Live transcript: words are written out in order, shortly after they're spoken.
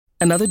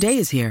Another day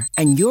is here,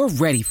 and you're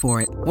ready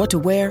for it. What to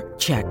wear?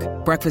 Check.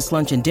 Breakfast,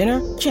 lunch, and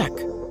dinner? Check.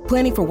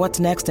 Planning for what's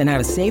next and how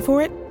to save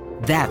for it?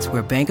 That's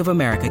where Bank of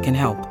America can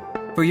help.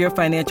 For your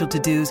financial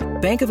to-dos,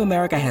 Bank of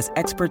America has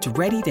experts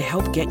ready to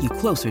help get you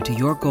closer to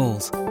your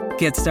goals.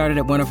 Get started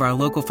at one of our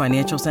local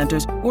financial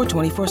centers or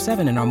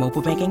 24/7 in our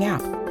mobile banking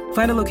app.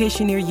 Find a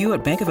location near you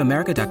at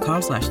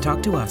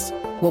bankofamerica.com/talktous.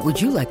 What would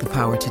you like the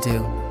power to do?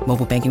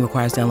 Mobile banking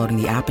requires downloading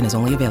the app and is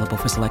only available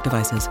for select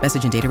devices.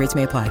 Message and data rates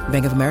may apply.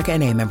 Bank of America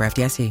N.A., member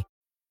FDIC.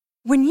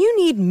 When you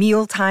need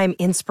mealtime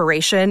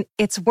inspiration,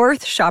 it's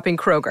worth shopping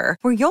Kroger,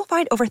 where you'll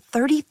find over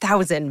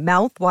 30,000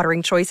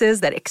 mouth-watering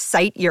choices that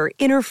excite your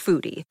inner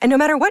foodie. And no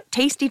matter what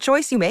tasty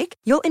choice you make,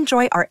 you'll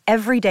enjoy our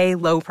everyday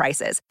low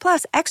prices,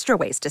 plus extra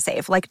ways to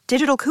save, like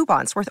digital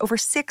coupons worth over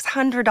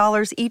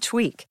 $600 each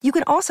week. You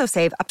can also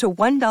save up to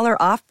 $1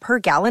 off per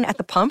gallon at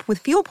the pump with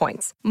fuel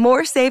points.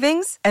 More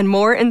savings and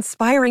more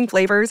inspiring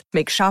flavors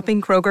make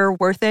shopping Kroger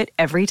worth it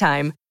every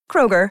time.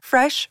 Kroger,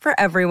 fresh for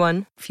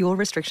everyone. Fuel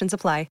restrictions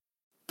apply.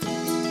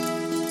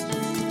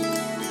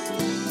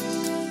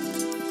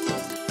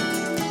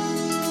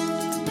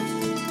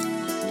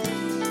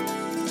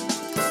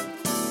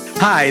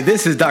 Hi,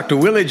 this is Dr.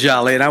 Willie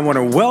Jolly, and I want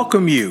to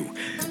welcome you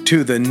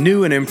to the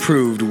new and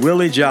improved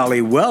Willie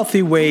Jolly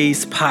Wealthy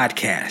Ways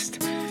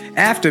podcast.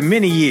 After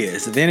many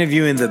years of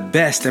interviewing the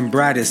best and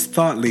brightest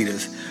thought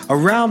leaders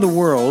around the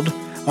world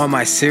on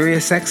my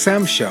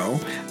SiriusXM show,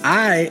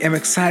 I am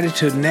excited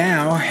to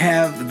now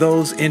have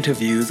those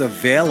interviews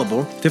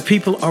available to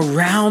people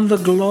around the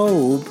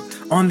globe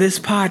on this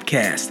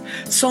podcast.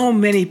 So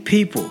many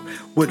people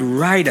would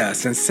write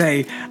us and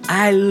say,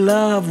 I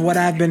love what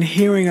I've been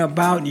hearing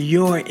about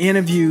your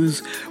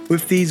interviews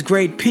with these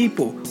great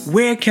people.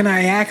 Where can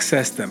I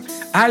access them?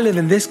 I live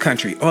in this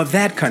country or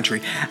that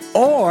country,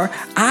 or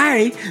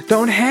I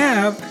don't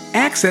have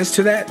access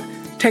to that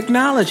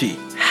technology.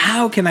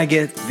 How can I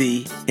get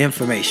the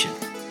information?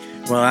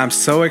 Well, I'm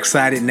so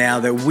excited now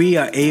that we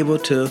are able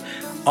to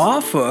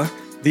offer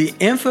the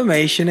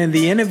information and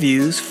the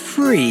interviews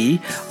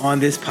free on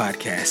this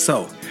podcast.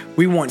 So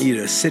we want you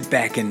to sit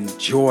back and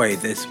enjoy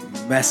this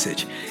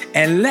message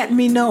and let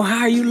me know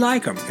how you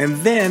like them. And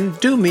then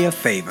do me a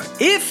favor.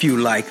 If you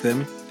like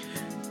them,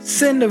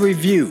 send a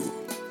review,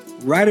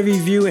 write a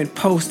review and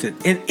post it.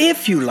 And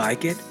if you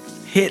like it,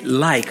 hit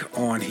like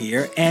on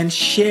here and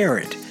share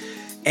it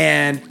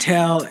and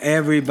tell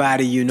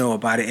everybody you know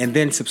about it, and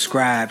then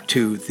subscribe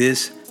to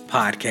this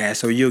podcast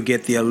so you'll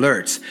get the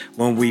alerts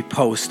when we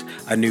post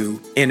a new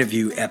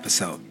interview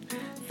episode.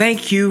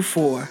 Thank you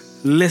for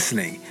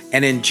listening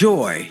and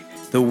enjoy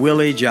the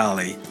Willie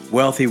Jolly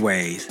Wealthy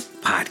Ways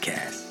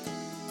podcast.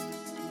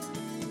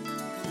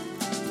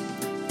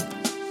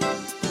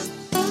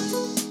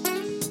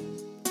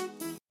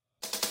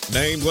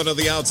 Named one of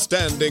the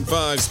outstanding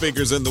 5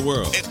 speakers in the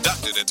world.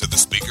 Inducted into the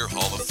Speaker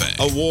Hall of Fame.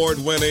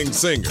 Award-winning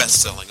singer.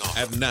 Best-selling author.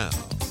 And now,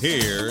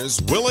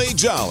 here's Willie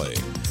Jolly.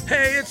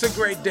 Hey, it's a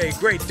great day,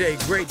 great day,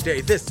 great day.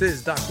 This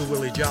is Dr.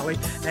 Willie Jolly,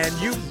 and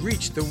you've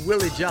reached the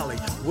Willie Jolly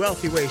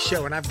Wealthy Way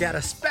Show, and I've got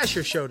a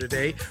special show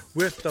today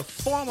with the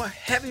former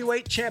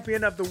heavyweight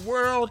champion of the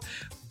world,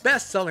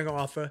 best-selling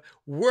author,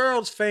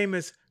 world's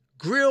famous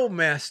grill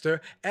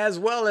master, as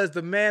well as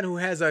the man who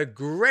has a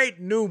great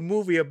new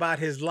movie about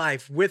his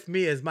life with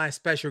me as my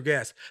special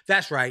guest.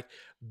 That's right.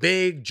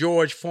 Big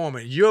George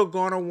Foreman. You're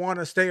going to want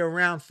to stay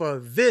around for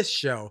this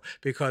show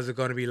because it's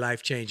going to be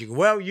life-changing.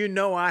 Well, you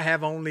know I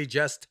have only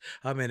just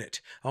a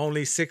minute,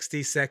 only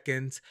 60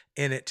 seconds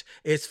in it.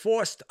 It's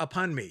forced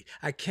upon me.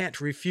 I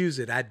can't refuse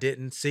it. I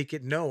didn't seek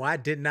it. No, I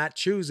did not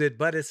choose it,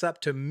 but it's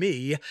up to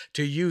me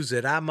to use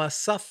it. I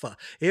must suffer.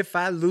 If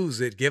I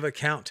lose it, give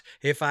account.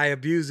 If I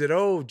abuse it,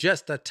 oh,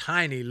 just a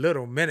tiny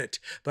little minute,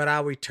 but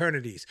our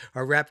eternities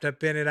are wrapped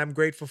up in it. I'm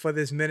grateful for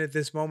this minute,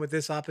 this moment,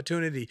 this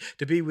opportunity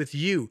to be with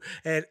you.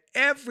 And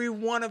every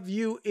one of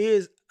you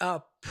is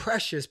a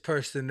precious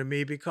person to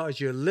me because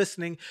you're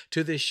listening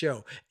to this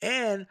show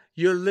and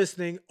you're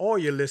listening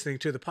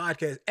to the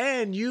podcast,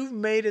 and you've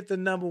made it the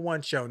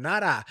 #1 show.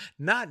 Not I,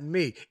 not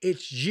me.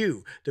 It's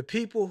you, the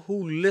people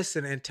who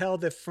listen and tell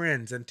their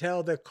friends and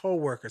tell their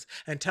coworkers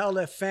and tell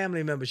their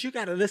family members. You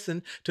got to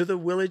listen to the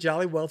Willie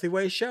Jolly Wealthy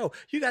Way Show.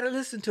 You got to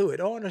listen to it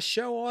on a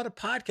show or the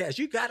podcast.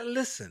 You got to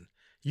listen.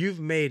 You've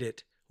made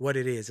it what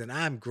it is, and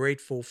I'm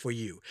grateful for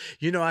you.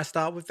 You know, I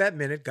start with that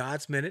minute,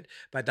 God's Minute,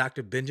 by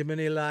Dr. Benjamin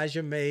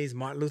Elijah Mays,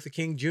 Martin Luther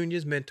King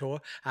Jr.'s mentor.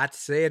 I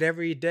say it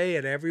every day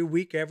and every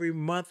week, every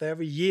month,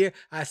 every year.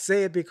 I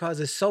say it because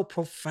it's so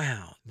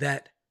profound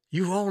that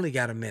you only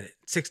got a minute,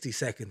 60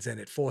 seconds in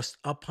it, forced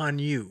upon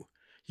you.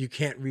 You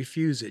can't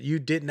refuse it. You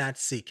did not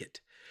seek it.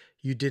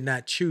 You did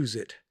not choose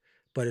it,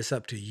 but it's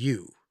up to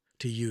you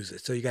to use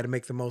it. So you got to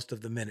make the most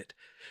of the minute.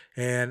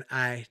 And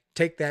I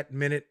take that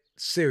minute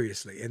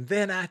seriously. And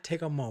then I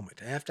take a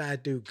moment after I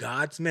do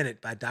God's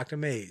Minute by Dr.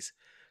 Mays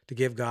to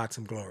give God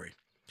some glory.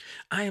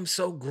 I am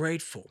so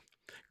grateful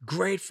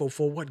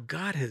for what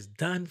God has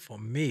done for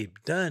me,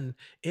 done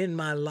in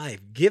my life,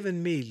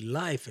 given me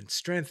life and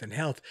strength and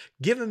health,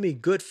 given me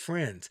good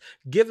friends,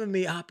 given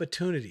me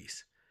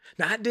opportunities.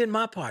 Now, I did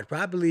my part,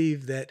 but I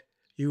believe that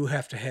you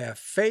have to have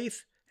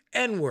faith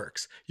and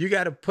works. You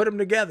got to put them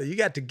together. You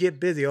got to get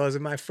busy. Or as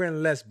my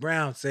friend Les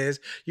Brown says,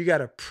 you got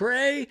to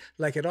pray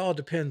like it all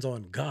depends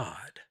on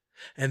God,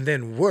 and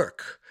then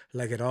work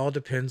like it all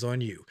depends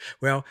on you.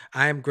 Well,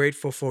 I am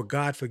grateful for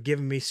God for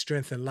giving me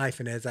strength and life.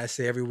 And as I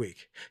say every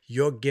week,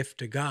 your gift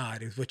to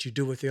God is what you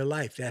do with your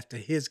life. After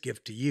his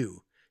gift to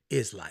you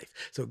is life.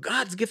 So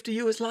God's gift to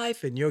you is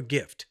life, and your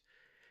gift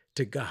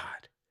to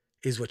God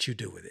is what you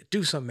do with it.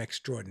 Do something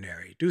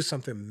extraordinary. Do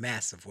something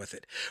massive with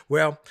it.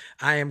 Well,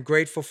 I am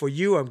grateful for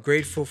you. I'm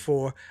grateful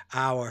for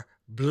our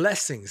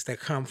blessings that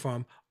come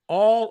from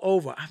all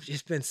over. I've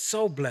just been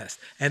so blessed.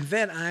 And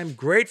then I'm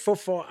grateful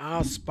for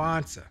our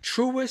sponsor,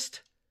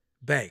 Truist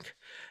Bank.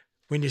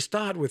 When you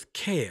start with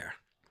care,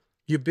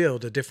 you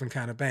build a different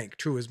kind of bank,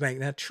 Truist Bank.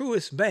 Now,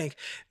 Truist Bank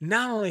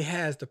not only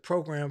has the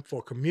program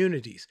for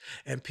communities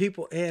and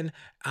people in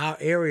our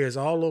areas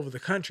all over the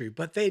country,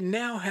 but they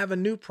now have a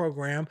new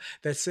program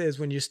that says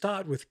when you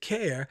start with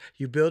care,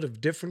 you build a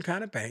different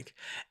kind of bank,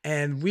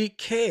 and we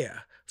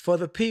care for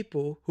the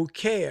people who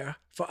care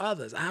for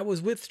others. I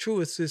was with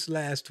Truist this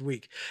last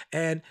week,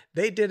 and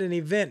they did an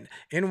event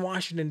in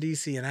Washington,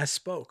 D.C., and I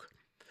spoke.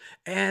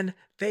 And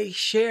they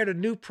shared a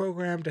new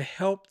program to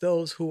help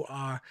those who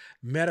are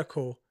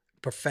medical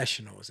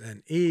professionals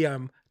and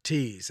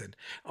EMTs and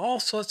all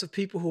sorts of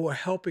people who are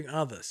helping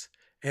others.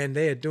 And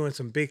they are doing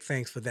some big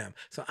things for them.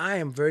 So I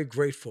am very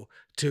grateful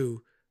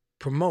to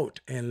promote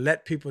and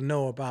let people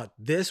know about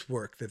this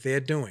work that they're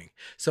doing.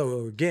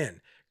 So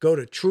again, go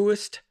to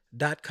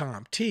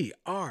Truist.com,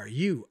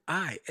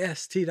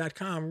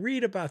 Truist.com.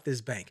 Read about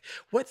this bank,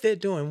 what they're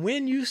doing.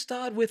 When you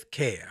start with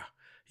care,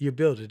 you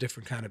build a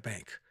different kind of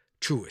bank.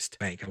 Truist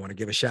Bank. I want to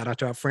give a shout out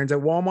to our friends at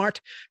Walmart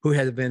who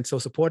have been so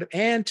supportive,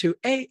 and to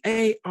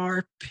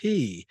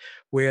AARP,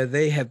 where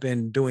they have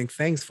been doing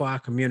things for our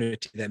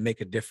community that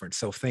make a difference.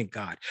 So thank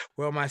God.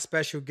 Well, my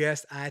special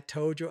guest, I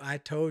told you,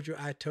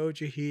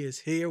 he is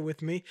here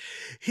with me.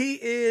 He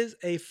is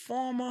a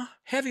former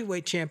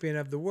heavyweight champion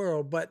of the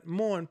world, but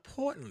more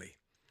importantly,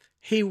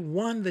 he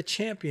won the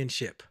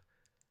championship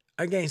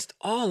against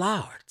all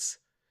odds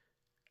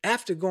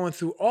after going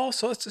through all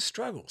sorts of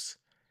struggles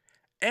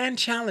and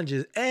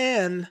challenges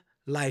and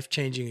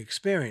life-changing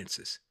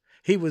experiences.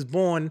 He was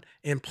born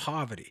in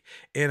poverty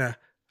in a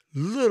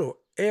little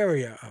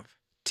area of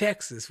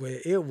Texas where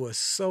it was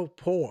so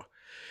poor.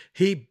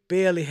 He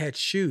barely had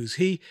shoes.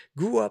 He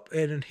grew up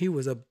and he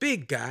was a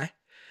big guy,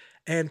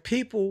 and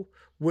people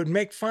would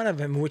make fun of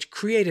him, which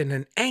created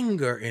an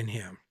anger in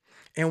him.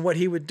 And what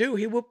he would do,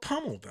 he would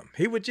pummel them.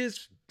 He would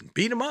just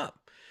beat them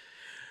up.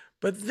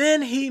 But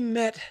then he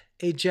met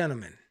a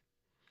gentleman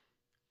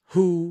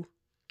who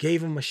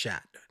gave him a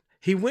shot.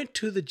 He went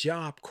to the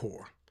Job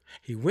Corps.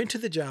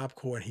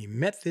 And he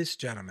met this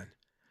gentleman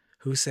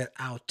who said,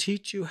 I'll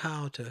teach you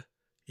how to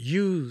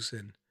use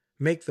and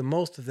make the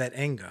most of that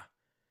anger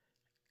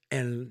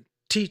and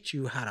teach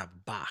you how to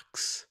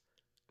box.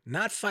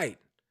 Not fight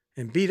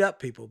and beat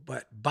up people,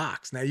 but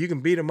box. Now, you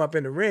can beat them up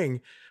in the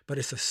ring, but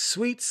it's a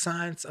sweet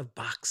science of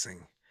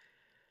boxing.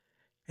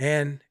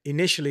 And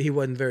initially, he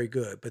wasn't very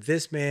good, but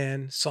this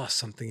man saw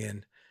something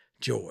in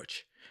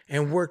George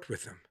and worked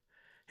with him.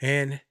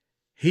 And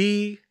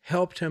he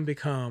helped him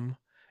become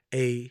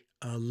an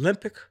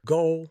Olympic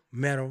gold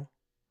medal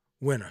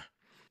winner.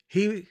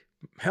 He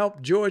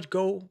helped George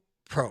go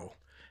pro,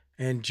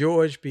 and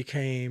George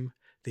became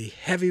the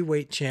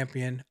heavyweight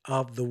champion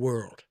of the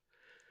world.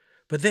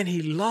 But then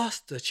he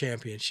lost the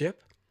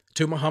championship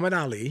to Muhammad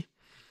Ali,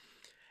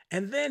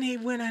 and then he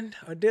went and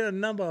did a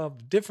number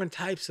of different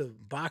types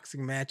of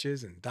boxing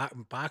matches and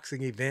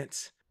boxing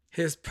events.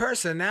 His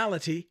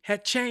personality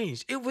had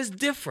changed. It was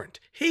different.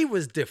 He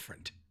was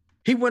different.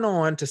 He went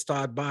on to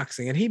start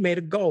boxing, and he made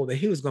a goal that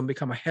he was going to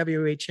become a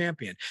heavyweight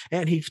champion.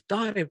 And he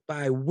started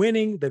by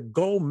winning the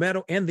gold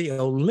medal in the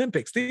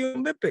Olympics.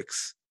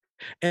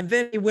 And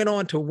then he went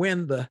on to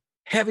win the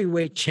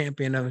heavyweight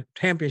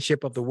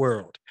championship of the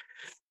world.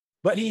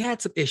 But he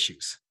had some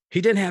issues. He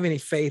didn't have any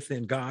faith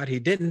in God. He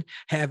didn't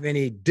have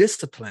any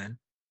discipline,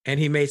 and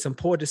he made some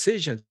poor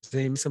decisions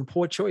and some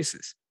poor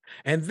choices.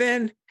 And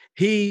then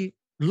he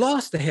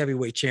lost the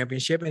heavyweight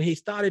championship, and he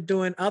started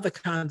doing other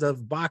kinds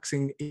of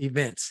boxing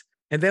events.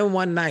 And then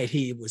one night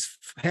he was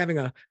having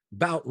a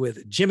bout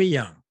with Jimmy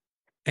Young,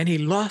 and he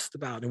lost the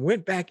bout and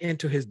went back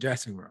into his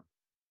dressing room.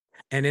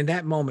 And in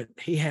that moment,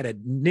 he had a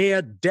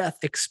near-death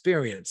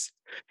experience.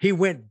 He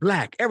went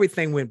black.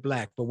 Everything went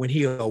black. But when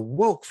he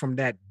awoke from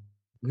that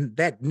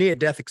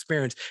near-death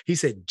experience, he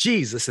said,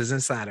 Jesus is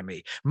inside of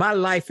me. My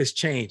life has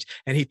changed.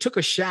 And he took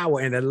a shower,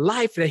 and the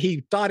life that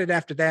he started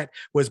after that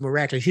was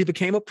miraculous. He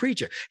became a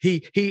preacher. He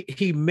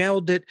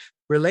melded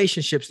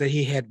relationships that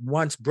he had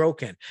once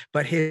broken,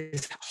 but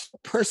his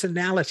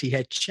personality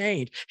had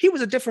changed. He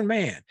was a different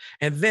man.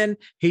 And then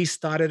he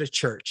started a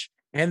church,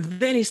 and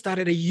then he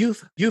started a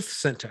youth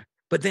center,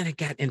 but then it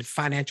got in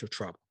financial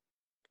trouble,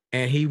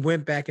 and he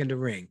went back in the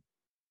ring.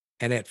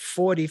 And at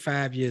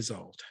 45 years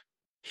old,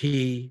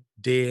 he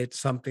did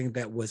something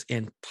that was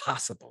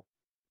impossible.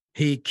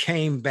 He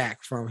came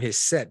back from his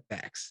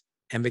setbacks,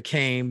 and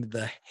became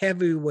the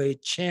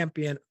heavyweight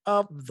champion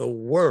of the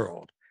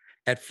world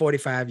at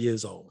 45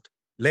 years old.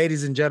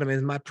 Ladies and gentlemen,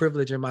 it's my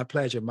privilege and my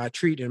pleasure, my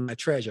treat and my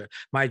treasure,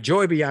 my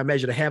joy beyond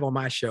measure to have on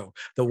my show,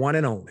 the one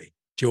and only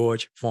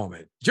George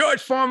Foreman.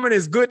 George Foreman,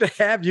 it's good to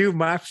have you,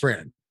 my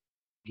friend.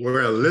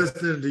 Well,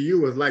 listening to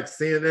you was like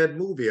seeing that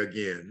movie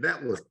again.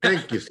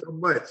 Thank you so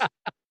much.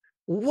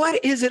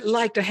 What is it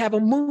like to have a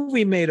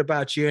movie made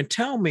about you? And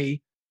tell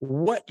me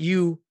what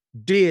you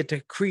did to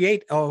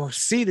create or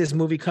see this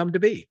movie come to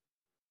be.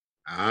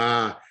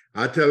 I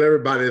tell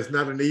everybody it's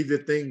not an easy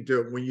thing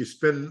when you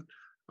spend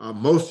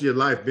most of your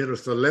life being a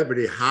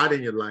celebrity,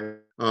 hiding your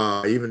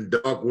life, even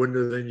dark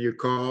windows in your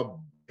car,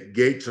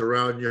 gates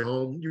around your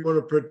home. You want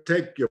to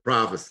protect your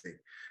privacy.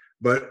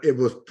 But it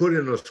was put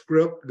in a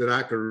script that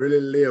I could really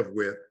live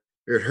with.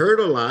 It hurt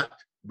a lot,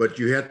 but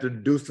you had to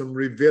do some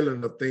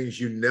revealing of things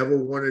you never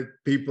wanted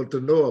people to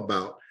know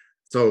about.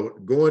 So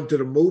going to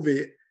the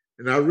movie,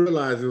 and I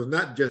realized it was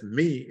not just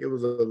me, it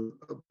was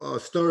a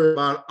story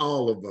about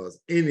all of us,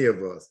 any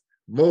of us,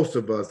 most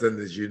of us in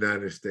this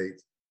United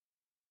States.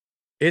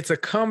 It's a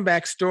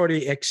comeback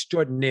story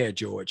extraordinaire,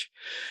 George.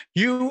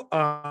 You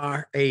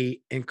are an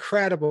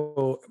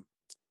incredible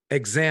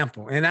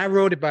example. And I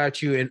wrote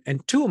about you in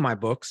two of my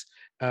books.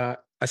 A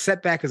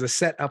setback is a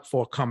setup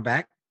for a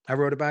comeback. I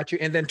wrote about you,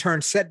 and then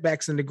turn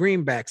setbacks into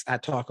greenbacks. I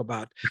talk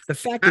about the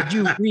fact that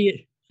you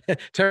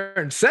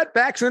turn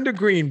setbacks into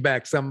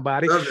greenbacks,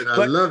 somebody.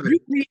 I love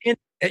it.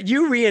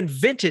 You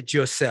reinvented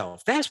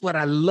yourself. That's what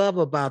I love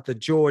about the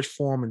George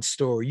Foreman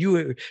story.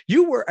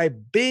 You were a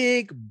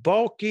big,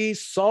 bulky,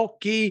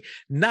 sulky,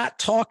 not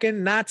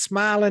talking, not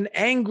smiling,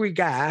 angry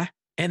guy,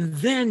 and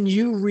then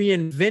you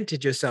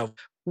reinvented yourself.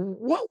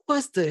 What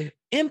was the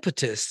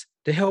impetus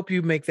to help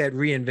you make that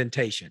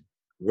reinventation?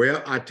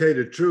 Well, I tell you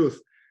the truth.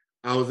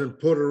 I was in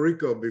Puerto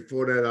Rico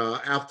before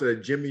that, after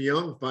the Jimmy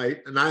Young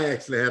fight, and I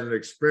actually had an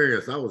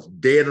experience. I was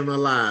dead and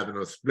alive in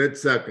a split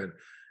second.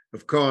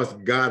 Of course,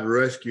 God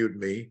rescued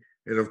me.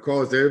 And of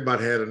course,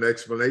 everybody had an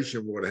explanation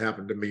of what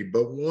happened to me.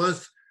 But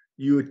once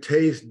you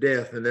taste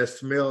death and that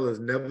smell has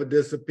never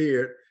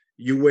disappeared,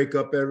 you wake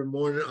up every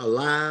morning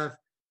alive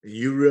and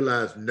you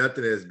realize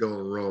nothing has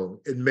gone wrong.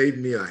 It made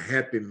me a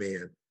happy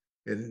man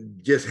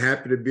and just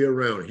happy to be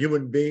around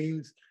human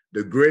beings,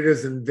 the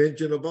greatest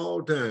invention of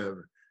all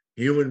time,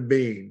 human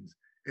beings.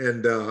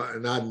 And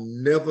I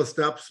never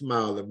stopped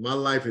smiling. My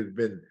life has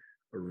been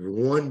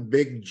one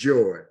big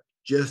joy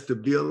just to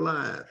be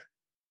alive.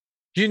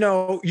 You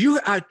know, you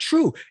are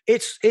true.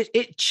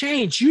 It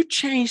changed. You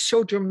changed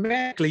so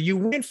dramatically. You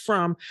went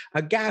from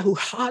a guy who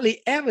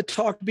hardly ever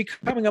talked to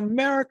becoming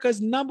America's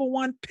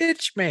 #1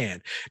 pitch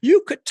man.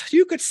 You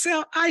could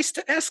sell ice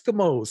to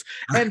Eskimos,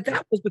 and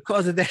that was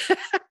because of that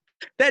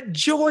that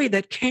joy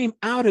that came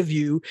out of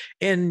you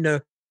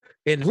in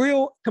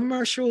real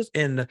commercials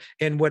and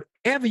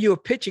whatever you're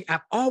pitching.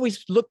 I've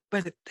always looked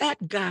back at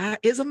that guy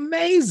is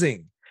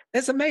amazing.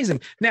 That's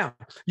amazing. Now,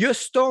 your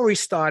story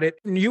started,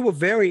 and you were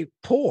very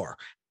poor,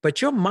 but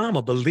your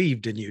mama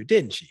believed in you,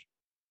 didn't she?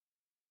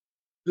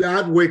 Yeah,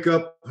 I'd wake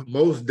up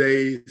most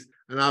days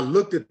and I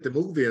looked at the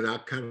movie and I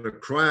kind of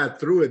cried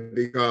through it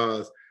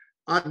because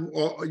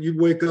you'd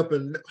wake up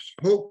and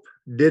hope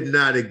did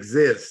not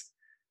exist.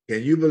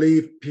 Can you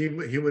believe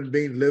human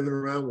beings living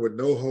around with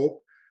no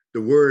hope? The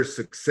word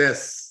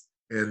success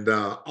and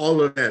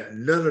all of that,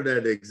 none of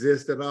that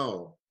exists at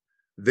all.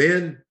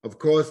 Then, of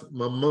course,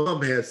 my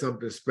mom had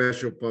something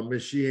special for me.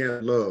 She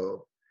had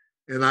love,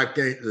 and I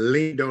can't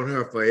lean on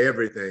her for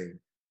everything.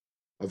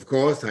 Of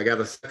course, I got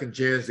a second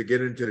chance to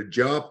get into the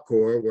Job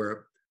Corps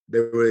where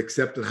they were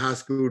accepting high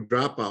school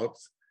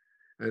dropouts,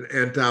 an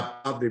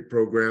anti-poverty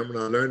program, and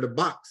I learned to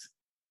box.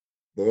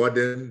 Boy,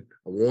 then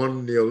I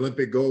won the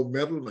Olympic gold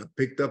medal, and I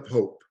picked up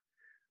hope.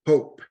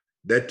 Hope,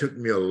 that took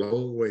me a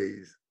long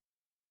ways.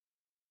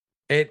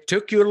 It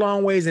took you a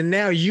long ways, and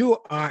now you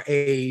are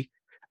a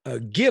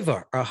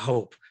giver of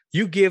hope.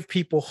 You give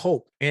people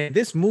hope. And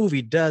this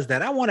movie does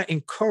that. I want to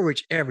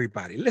encourage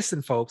everybody.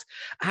 Listen, folks,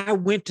 I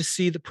went to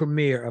see the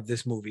premiere of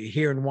this movie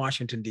here in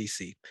Washington,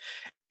 D.C.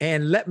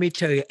 And let me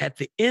tell you, at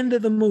the end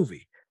of the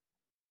movie,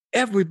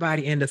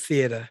 everybody in the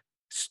theater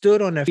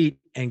stood on their feet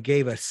and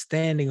gave a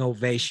standing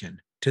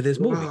ovation to this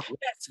movie. Wow.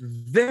 That's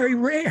very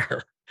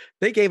rare.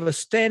 They gave a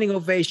standing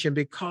ovation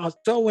because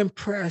so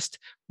impressed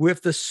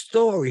with the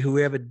story,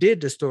 whoever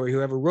did the story,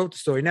 whoever wrote the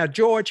story. Now,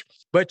 George,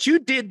 but you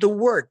did the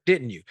work,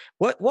 didn't you?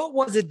 What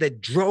was it that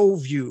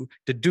drove you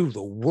to do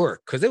the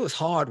work? Because it was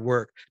hard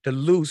work to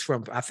lose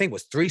from, I think it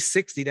was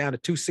 360 down to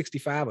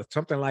 265 or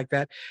something like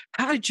that.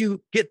 How did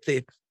you get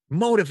the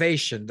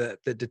motivation, the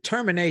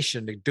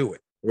determination to do it?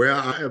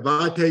 Well, if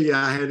I tell you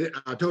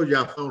I told you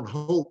I found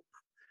hope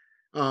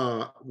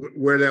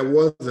where there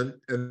wasn't.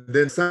 And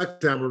then second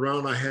time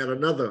around, I had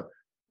another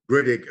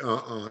great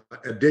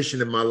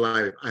addition in my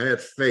life. I had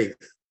faith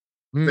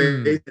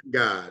in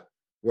God,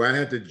 where I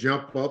had to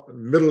jump up, a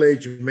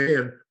middle-aged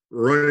man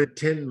running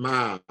 10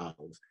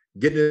 miles,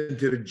 getting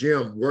into the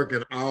gym,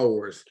 working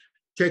hours,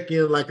 check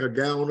in like a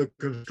guy on a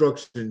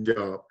construction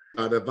job.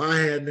 If I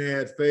hadn't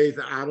had faith,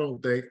 I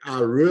don't think I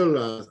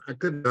realized I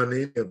couldn't have done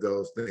any of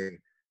those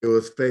things. It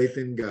was faith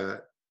in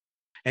God.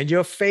 And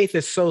your faith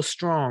is so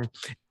strong.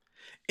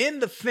 In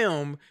the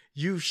film,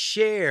 you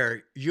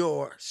share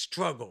your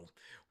struggle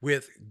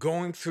with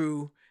going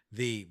through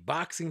the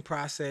boxing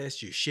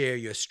process. You share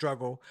your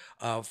struggle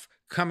of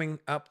coming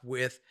up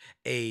with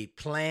a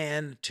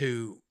plan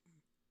to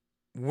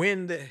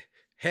win the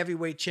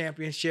heavyweight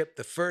championship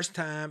the first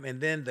time,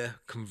 and then the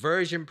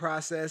conversion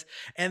process.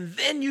 And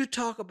then you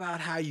talk about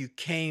how you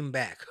came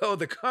back. Oh,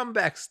 the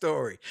comeback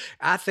story.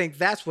 I think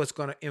that's what's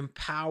going to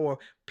empower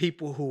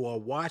people who are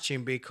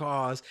watching,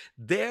 because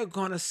they're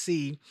going to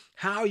see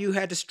how you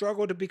had to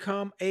struggle to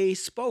become a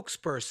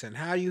spokesperson,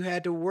 how you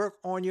had to work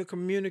on your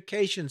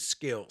communication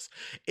skills.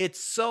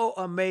 It's so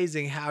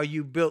amazing how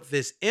you built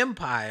this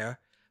empire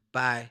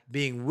by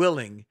being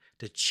willing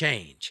to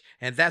change.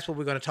 And that's what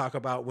we're going to talk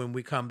about when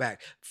we come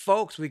back.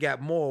 Folks, we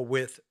got more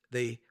with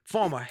the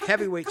former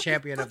heavyweight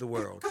champion of the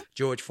world,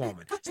 George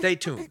Foreman. Stay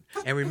tuned.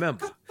 And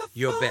remember,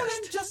 your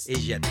best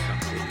is yet to come.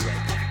 We'll be right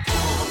back.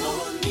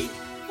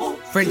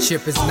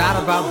 Friendship is not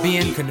about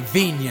being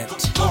convenient.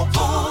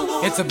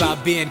 It's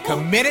about being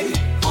committed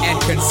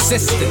and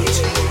consistent.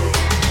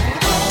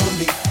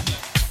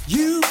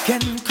 You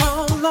can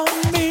call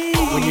on me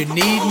when you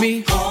need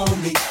me. Call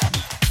me.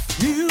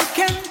 You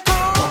can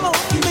call on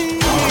me.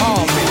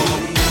 Call me.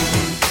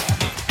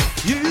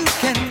 You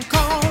can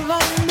call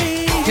on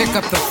me. Pick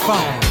up the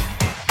phone.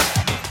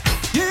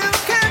 You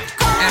can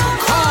call and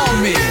call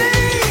me.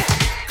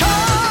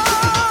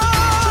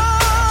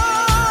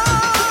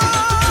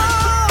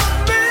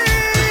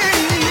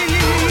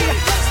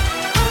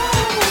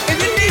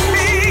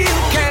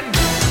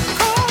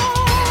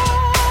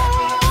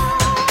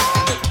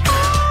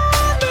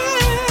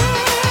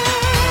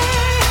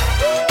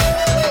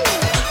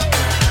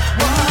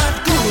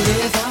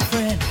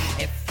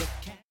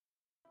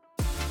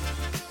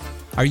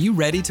 Are you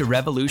ready to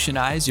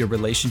revolutionize your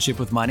relationship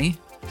with money?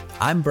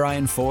 I'm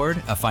Brian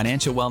Ford, a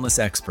financial wellness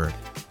expert.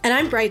 And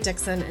I'm Bright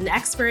Dixon, an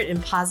expert in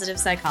positive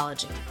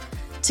psychology.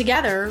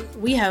 Together,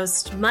 we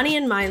host Money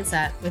and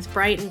Mindset with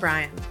Bright and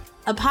Brian,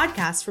 a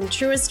podcast from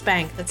Truist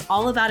Bank that's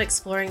all about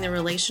exploring the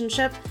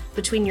relationship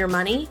between your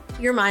money,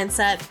 your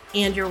mindset,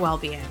 and your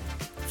well-being.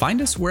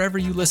 Find us wherever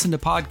you listen to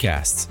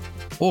podcasts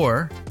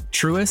or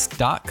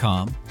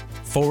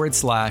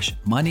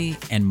truist.com/money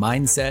and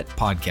mindset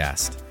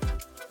podcast.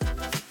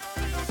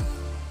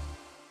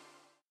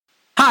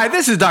 Hi,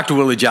 this is Dr.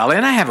 Willie Jolly,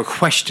 and I have a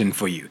question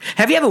for you.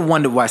 Have you ever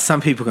wondered why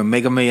some people can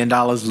make $1 million,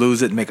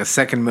 lose it, make a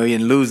second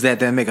million, lose that,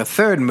 then make a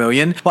third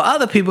million, while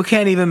other people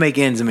can't even make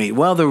ends meet?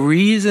 Well, the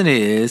reason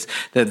is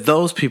that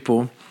those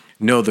people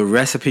know the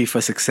recipe for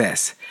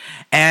success.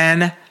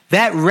 And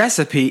that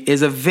recipe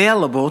is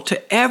available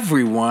to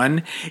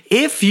everyone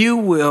if you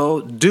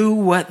will do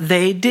what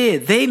they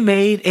did. They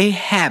made a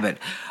habit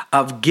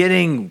of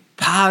getting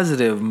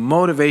positive,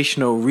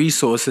 motivational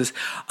resources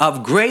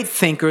of great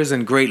thinkers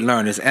and great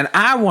learners. And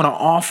I want to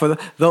offer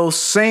those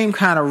same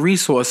kind of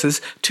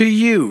resources to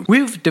you.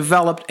 We've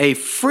developed a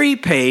free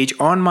page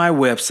on my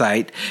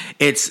website.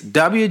 It's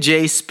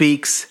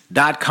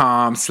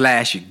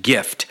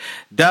wjspeaks.com/gift.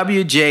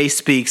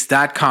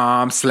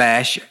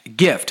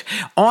 wjspeaks.com/gift.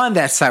 On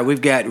that site,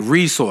 we've got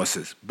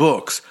resources,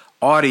 books,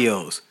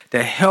 audios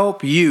that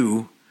help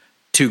you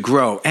to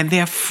grow, and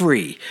they're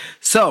free.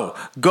 So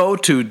go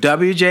to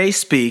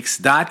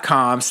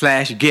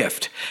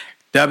wjspeaks.com/gift,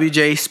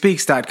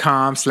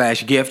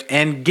 wjspeaks.com/gift,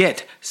 and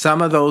get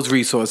some of those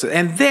resources,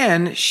 and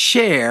then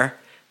share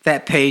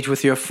that page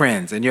with your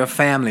friends and your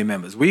family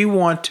members. We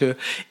want to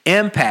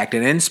impact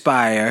and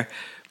inspire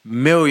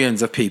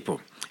millions of people.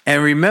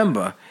 And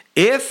remember,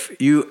 if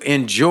you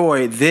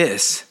enjoy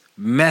this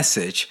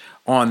message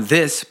on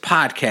this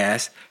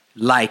podcast,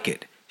 like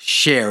it,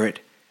 share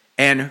it,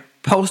 and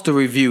post a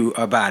review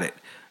about it,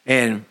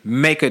 and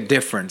make a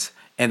difference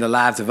in the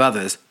lives of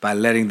others by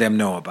letting them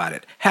know about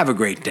it. Have a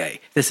great day.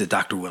 This is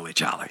Dr. Willie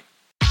Jolly.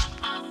 A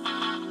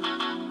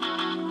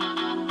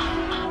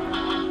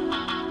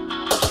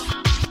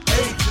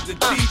to the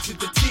D to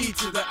the T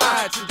to the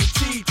I to the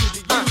T to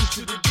the U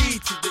to the D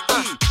to the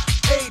E.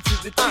 A to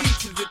the T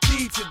to the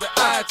T to the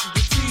I to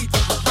the T to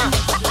the U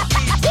to the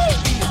D to the E.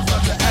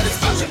 It's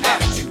about your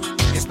attitude.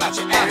 It's about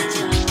your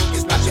attitude.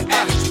 It's about your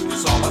attitude.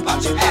 It's all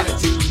about your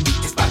attitude.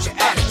 It's about your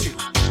attitude.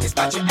 It's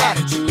about your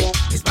attitude.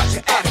 It's about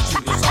your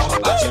attitude. It's all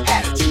about your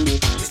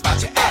attitude. It's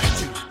about your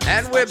attitude.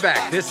 And we're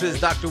back. This is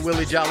Dr.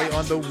 Willie Jolly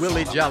on the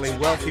Willie Jolly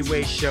Wealthy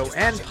Way Show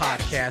and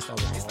podcast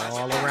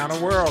all around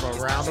the world.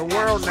 Around the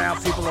world now,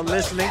 people are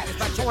listening.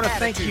 I want to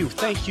thank you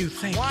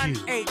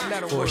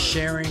for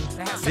sharing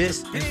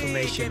this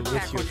information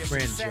with your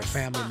friends, your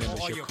family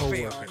members, your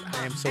co-workers.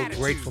 I am so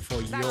grateful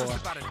for your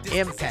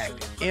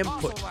impact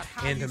input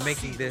into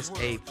making this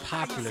a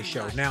popular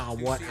show. Now,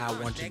 what I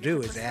want to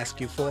do is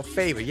ask you for a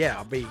favor.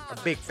 Yeah, a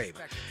big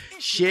favor.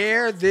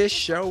 Share this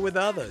show with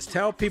others.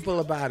 Tell people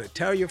about it.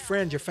 Tell your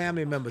friends, your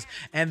family members,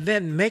 and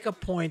then make a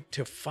point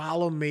to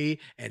follow me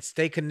and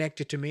stay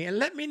connected to me and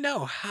let me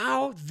know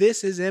how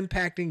this is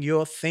impacting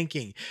your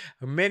thinking.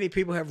 Many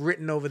people have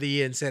written over the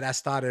year and said, I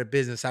started a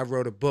business, I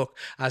wrote a book,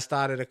 I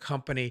started a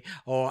company,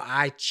 or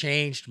I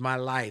changed my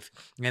life.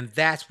 And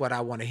that's what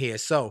I want to hear.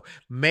 So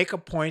make a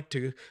point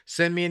to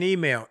send me an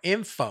email,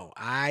 info,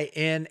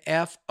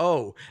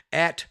 I-N-F-O,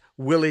 at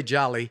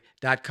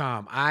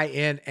williejolly.com,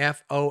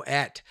 info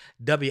at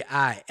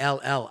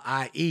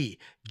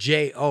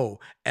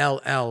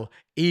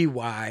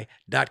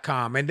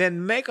WILLIEJOLLEY.com. And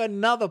then make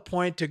another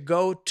point to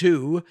go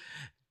to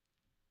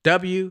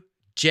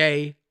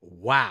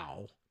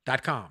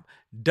WJWow.com.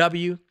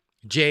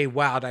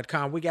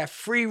 WJWow.com. We got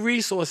free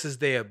resources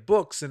there,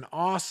 books and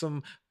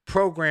awesome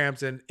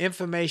programs and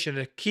information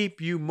to keep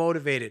you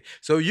motivated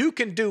so you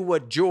can do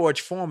what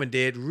George Foreman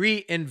did,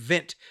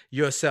 reinvent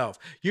yourself.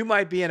 You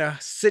might be in a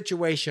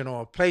situation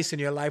or a place in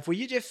your life where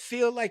you just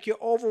feel like you're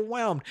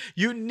overwhelmed.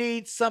 You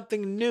need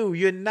something new.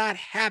 You're not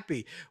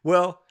happy.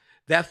 Well,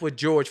 that's what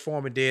George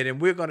Foreman did,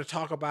 and we're going to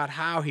talk about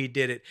how he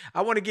did it.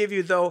 I want to give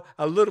you, though,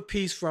 a little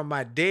piece from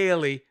my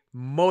daily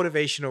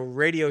motivational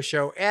radio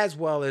show, as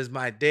well as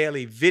my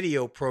daily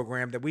video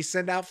program that we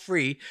send out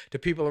free to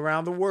people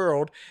around the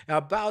world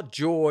about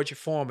George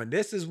Foreman.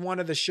 This is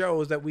one of the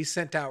shows that we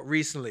sent out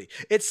recently.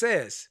 It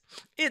says,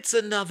 it's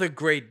another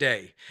great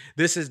day.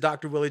 This is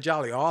Dr. Willie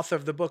Jolly, author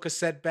of the book, A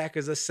Setback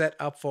is a Set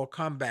Up for a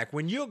Comeback.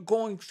 When you're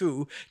going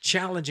through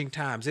challenging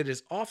times, it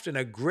is often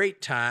a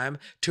great time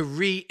to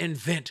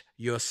reinvent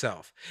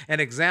yourself. An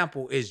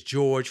example is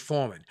George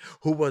Foreman,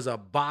 who was a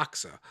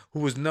boxer, who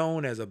was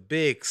known as a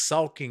big,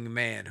 sulking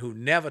man who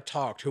never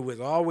talked, who was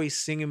always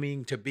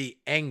seeming to be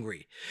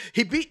angry.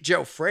 He beat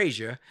Joe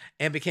Frazier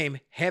and became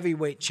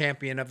heavyweight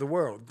champion of the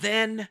world.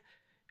 Then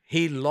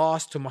he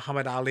lost to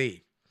Muhammad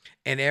Ali,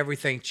 and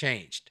everything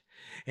changed.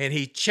 And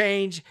he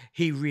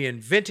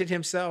reinvented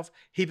himself.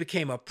 He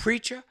became a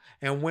preacher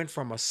and went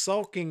from a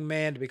sulking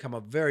man to become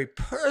a very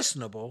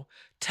personable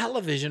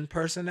television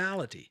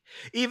personality.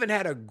 Even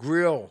had a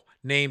grill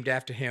named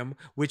after him,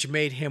 which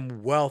made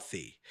him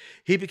wealthy.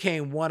 He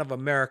became one of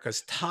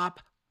America's top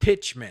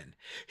pitchmen.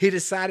 He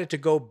decided to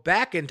go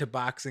back into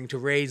boxing to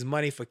raise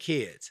money for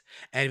kids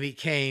and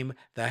became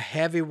the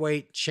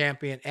heavyweight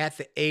champion at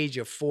the age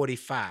of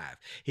 45.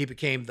 He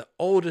became the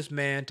oldest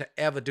man to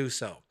ever do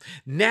so.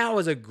 Now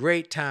is a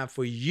great time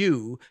for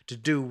you to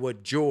do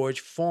what George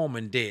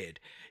Foreman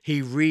did.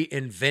 He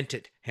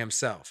reinvented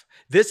himself.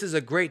 This is a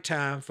great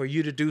time for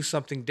you to do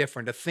something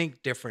different, to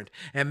think different,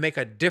 and make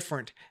a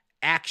different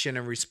action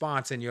and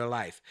response in your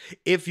life.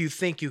 If you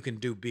think you can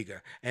do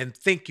bigger and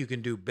think you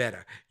can do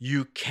better,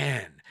 you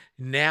can.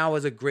 Now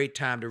is a great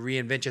time to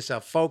reinvent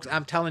yourself. Folks,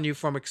 I'm telling you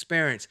from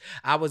experience,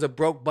 I was a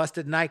broke,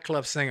 busted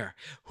nightclub singer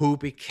who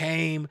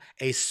became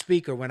a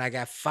speaker when I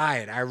got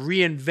fired. I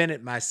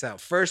reinvented myself,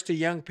 first to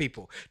young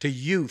people, to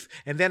youth,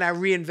 and then I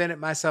reinvented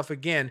myself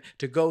again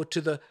to go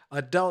to the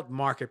adult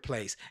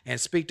marketplace and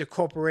speak to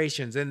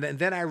corporations. And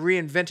then I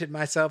reinvented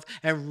myself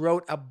and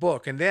wrote a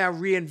book. And then I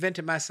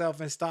reinvented myself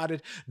and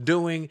started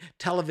doing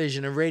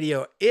television and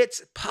radio.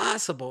 It's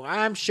possible.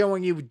 I'm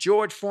showing you,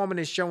 George Foreman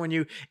is showing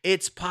you,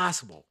 it's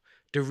possible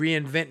to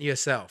reinvent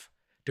yourself,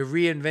 to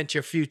reinvent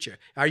your future.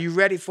 Are you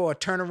ready for a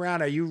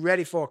turnaround? Are you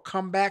ready for a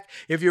comeback?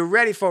 If you're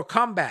ready for a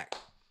comeback,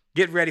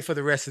 get ready for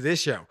the rest of this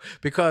show,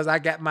 because I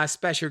got my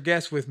special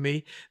guest with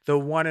me, the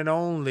one and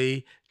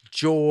only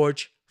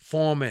George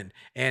Foreman,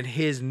 and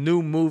his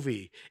new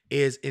movie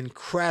is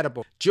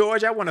incredible.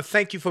 George, I want to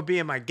thank you for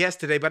being my guest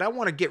today, but I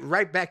want to get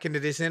right back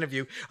into this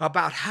interview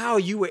about how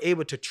you were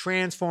able to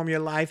transform your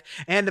life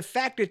and the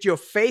fact that your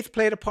faith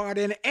played a part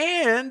in it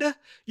and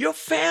your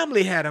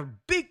family had a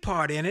big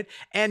part in it,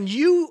 and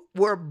you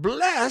were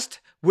blessed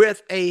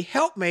with a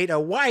helpmate, a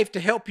wife to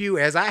help you,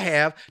 as I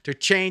have, to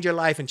change your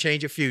life and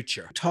change your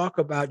future. Talk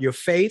about your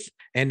faith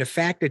and the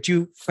fact that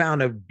you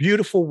found a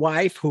beautiful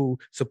wife who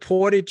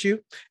supported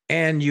you,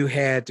 and you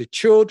had the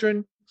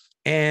children,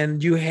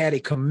 and you had a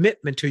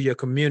commitment to your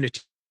community.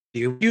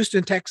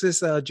 Houston,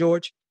 Texas,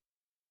 George?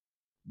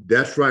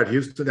 That's right,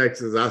 Houston,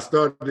 Texas. I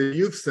started the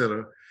youth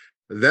center.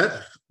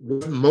 That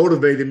what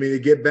motivated me to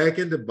get back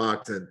into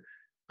boxing.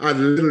 I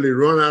literally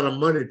run out of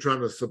money trying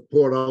to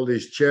support all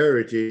these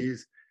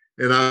charities.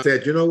 And I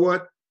said, you know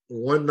what?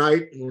 One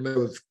night when I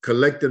was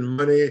collecting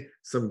money,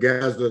 some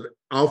guys were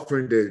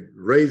offering to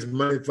raise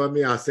money for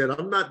me. I said,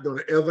 I'm not going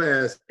to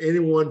ever ask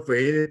anyone for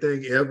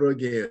anything ever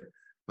again.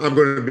 I'm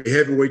going to be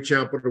heavyweight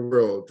champion of the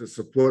world to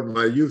support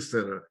my youth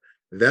center.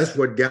 That's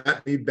what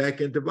got me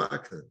back into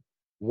boxing.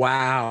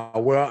 Wow.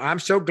 Well, I'm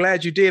so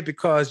glad you did,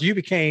 because you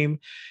became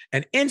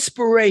an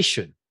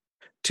inspiration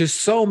to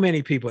so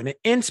many people, an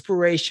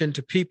inspiration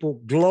to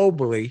people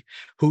globally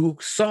who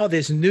saw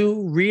this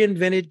new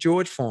reinvented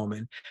George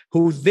Foreman,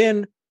 who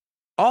then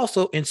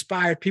also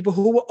inspired people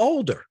who were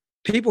older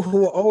people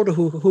who were older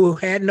who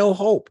had no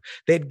hope.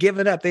 They'd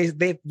given up.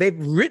 They've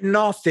written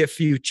off their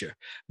future.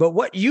 But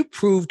what you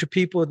proved to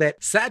people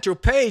that Satchel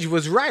Paige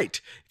was right,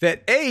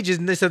 that age is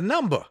just a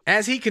number.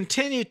 As he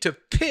continued to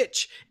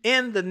pitch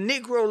in the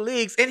Negro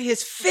Leagues in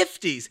his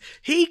 50s,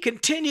 he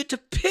continued to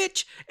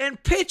pitch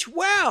and pitch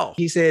well.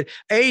 He said,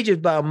 age is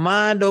about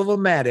mind over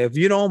matter. If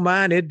you don't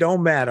mind, it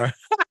don't matter.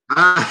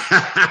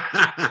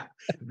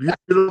 You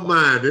don't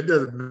mind. It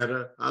doesn't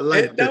matter. I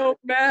like it. It don't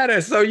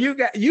matter. So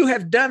you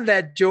have done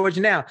that, George.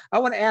 Now, I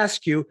want to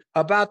ask you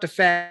about the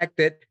fact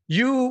that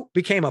you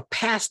became a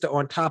pastor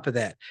on top of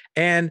that.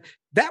 And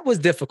that was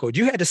difficult.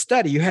 You had to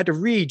study, you had to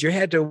read, you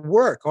had to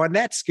work on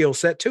that skill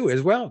set too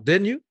as well,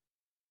 didn't you?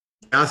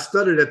 I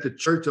studied at the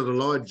Church of the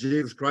Lord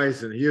Jesus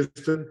Christ in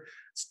Houston.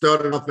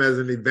 Started off as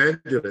an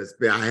evangelist.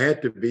 I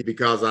had to be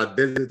because I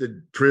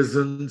visited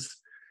prisons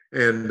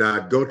and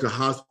go to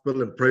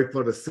hospital and pray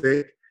for the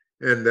sick.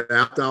 And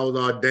after I was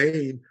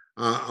ordained,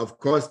 of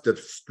course, the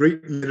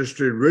street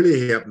ministry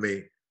really helped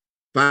me.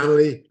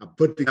 Finally, I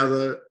put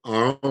together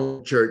our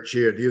own church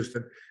here in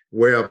Houston,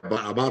 where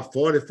about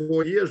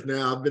 44 years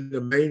now, I've been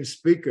the main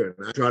speaker.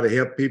 And I try to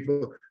help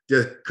people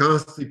just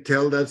constantly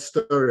tell that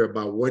story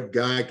about what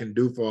God can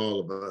do for all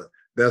of us.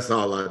 That's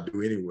all I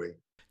do anyway.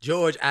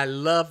 George, I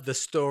love the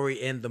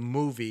story in the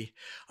movie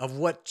of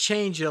what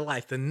changed your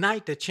life, the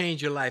night that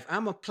changed your life.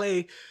 I'm going to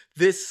play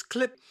this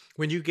clip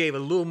when you gave a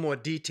little more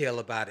detail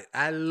about it.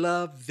 I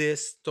love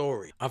this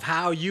story of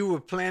how you were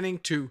planning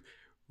to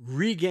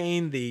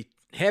regain the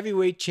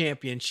heavyweight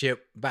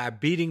championship by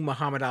beating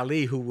Muhammad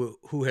Ali,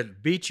 who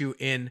had beat you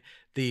in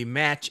the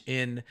match,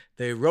 in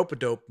the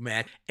rope-a-dope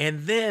match,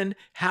 and then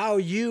how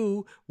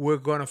you were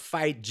going to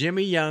fight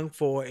Jimmy Young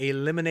for an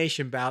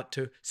elimination bout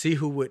to see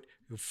who would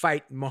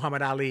fight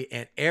Muhammad Ali,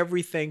 and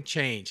everything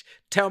changed.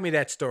 Tell me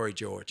that story,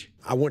 George.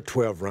 I went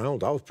 12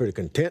 rounds. I was pretty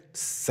content,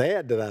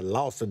 sad that I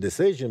lost the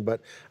decision,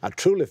 but I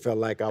truly felt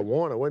like I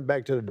won. I went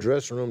back to the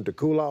dressing room to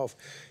cool off,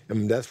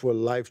 and that's where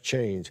life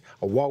changed.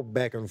 I walked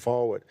back and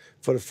forward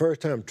for the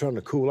first time trying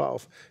to cool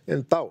off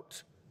in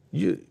thoughts.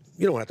 You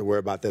don't have to worry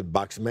about that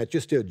boxing match.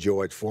 You're still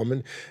George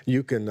Foreman.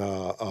 You can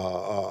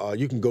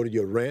go to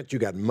your ranch. You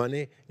got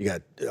money. You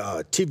got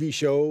TV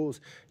shows.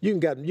 You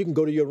can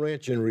go to your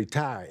ranch and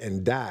retire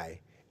and die.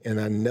 And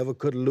I never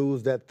could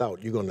lose that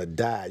thought. You're gonna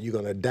die. You're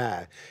gonna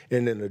die.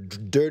 And in a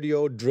dirty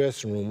old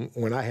dressing room,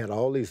 when I had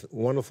all these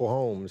wonderful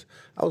homes,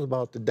 I was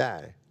about to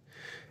die.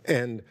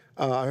 And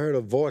I heard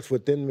a voice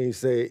within me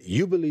say,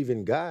 "You believe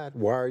in God.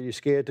 Why are you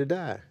scared to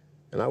die?"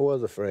 And I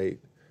was afraid.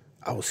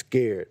 I was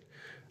scared.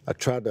 I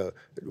tried to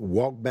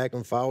walk back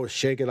and forward,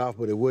 shake it off,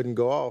 but it wouldn't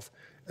go off.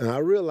 And I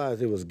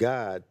realized it was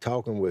God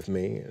talking with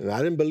me. And I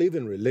didn't believe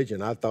in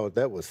religion. I thought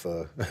that was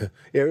for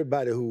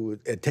everybody who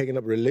had taken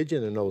up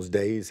religion in those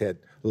days, had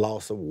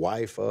lost a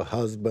wife, a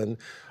husband,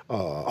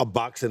 a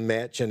boxing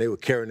match, and they were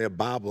carrying their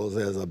Bibles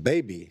as a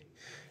baby.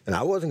 And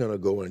I wasn't going to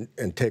go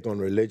and take on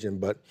religion,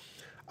 but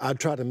I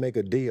tried to make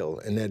a deal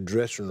in that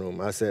dressing room.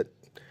 I said,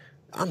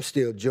 I'm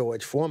still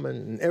George Foreman,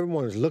 and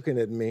everyone's looking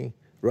at me.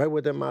 Right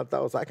within my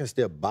thoughts, I can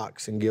still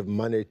box and give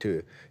money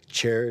to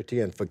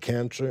charity and for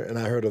cancer. And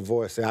I heard a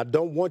voice say, I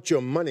don't want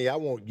your money, I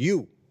want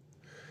you.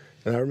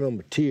 And I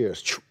remember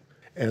tears.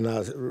 And I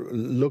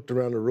looked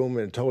around the room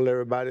and told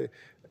everybody,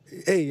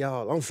 hey,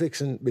 y'all, I'm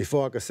fixing,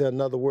 before I could say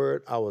another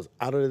word, I was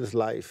out of this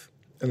life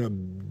in a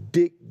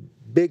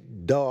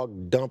big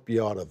dog dump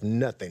yard of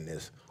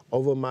nothingness.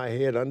 Over my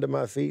head, under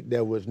my feet,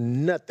 there was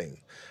nothing.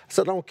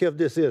 So I don't care if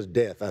this is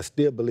death. I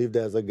still believe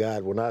there's a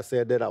God. When I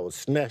said that, I was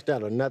snatched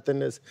out of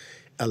nothingness,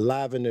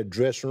 alive in the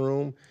dressing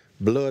room,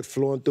 blood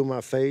flowing through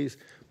my face.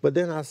 But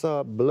then I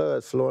saw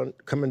blood flowing,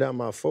 coming down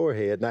my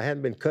forehead, and I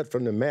hadn't been cut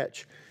from the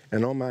match,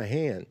 and on my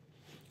hand.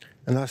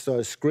 And I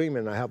started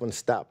screaming. I haven't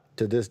stopped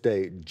to this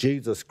day.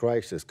 Jesus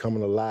Christ is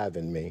coming alive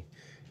in me.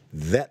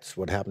 That's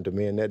what happened to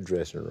me in that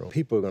dressing room.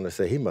 People are going to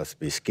say, he must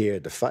be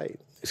scared to fight.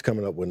 He's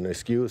coming up with an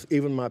excuse.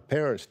 Even my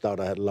parents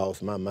thought I had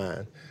lost my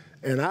mind.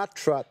 And I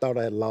thought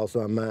I had lost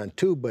my mind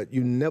too, but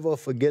you never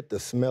forget the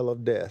smell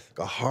of death.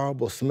 A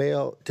horrible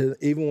smell.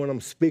 Even when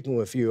I'm speaking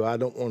with you, I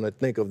don't want to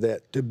think of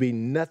that. To be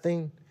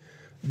nothing,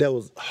 there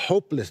was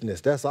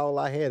hopelessness. That's all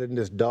I had in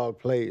this dark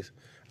place.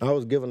 I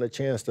was given a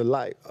chance to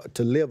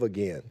live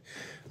again.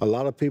 A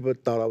lot of people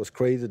thought I was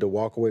crazy to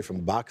walk away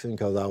from boxing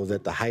because I was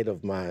at the height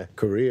of my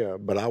career,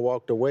 but I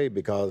walked away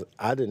because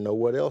I didn't know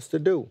what else to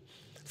do.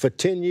 For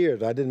 10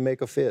 years, I didn't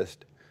make a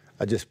fist.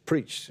 I just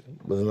preached,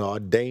 was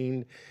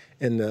ordained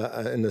in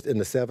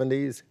the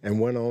 70s, and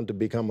went on to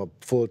become a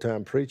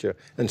full-time preacher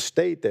and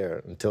stayed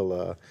there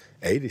until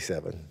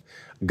 87.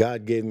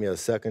 God gave me a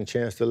second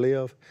chance to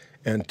live,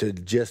 and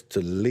to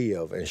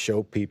live and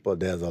show people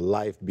there's a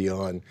life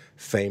beyond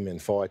fame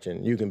and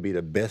fortune. You can be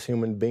the best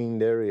human being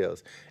there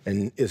is,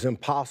 and it's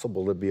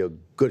impossible to be a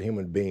good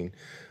human being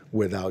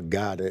without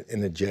God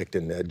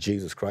interjecting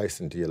Jesus Christ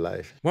into your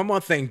life. One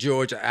more thing,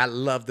 George, I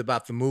loved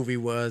about the movie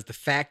was the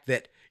fact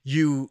that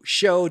You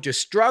showed your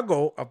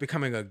struggle of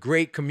becoming a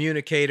great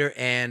communicator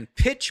and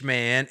pitch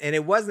man, and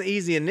it wasn't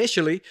easy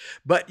initially,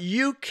 but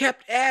you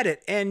kept at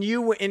it and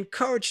you were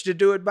encouraged to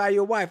do it by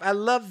your wife. I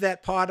love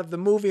that part of the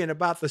movie and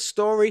about the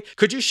story.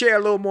 Could you share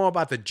a little more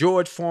about the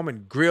George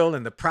Foreman grill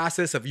and the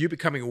process of you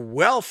becoming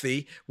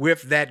wealthy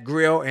with that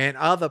grill and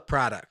other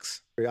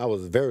products? I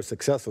was very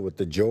successful with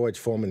the George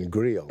Foreman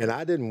grill, and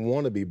I didn't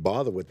want to be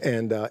bothered with it.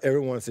 And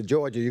everyone said,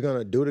 George, are you going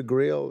to do the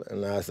grill?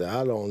 And I said,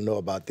 I don't know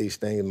about these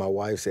things. And my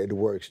wife said, it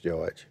works,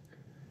 George.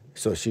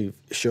 So she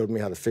showed me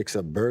how to fix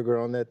a burger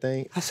on that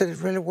thing. I said, it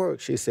really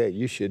works. She said,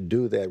 you should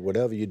do that.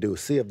 Whatever you do,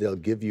 see if they'll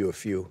give you a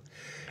few.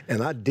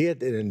 And I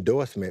did an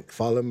endorsement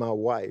following my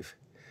wife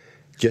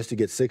just to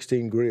get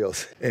 16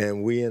 grills.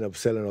 And we ended up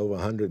selling over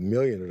 100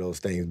 million of those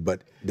things.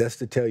 But that's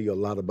to tell you a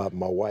lot about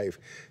my wife.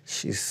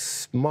 She's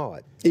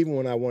smart. Even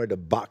when I wanted to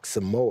box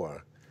some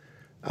more,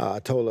 I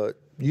told her,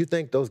 you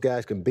think those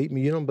guys can beat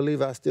me? You don't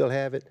believe I still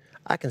have it?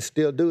 I can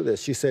still do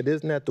this. She said,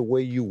 isn't that the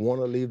way you want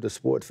to leave the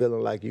sport,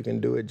 feeling like you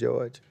can do it,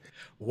 George?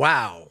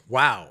 Wow,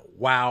 wow,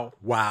 wow,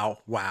 wow,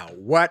 wow.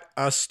 What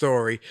a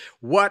story.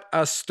 What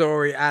a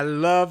story. I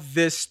love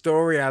this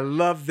story. I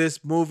love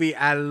this movie.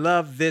 I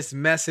love this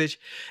message.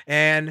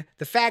 And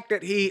the fact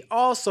that he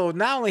also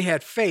not only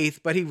had faith,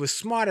 but he was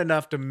smart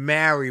enough to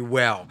marry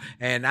well.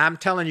 And I'm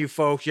telling you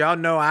folks, y'all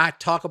know I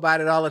talk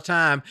about it all the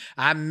time.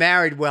 I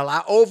married well.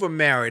 I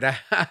overmarried.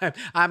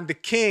 I'm the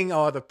king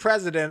or the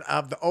president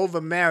of the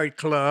overmarried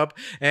club.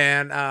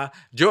 And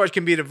George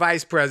can be the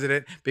vice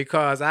president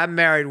because I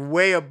married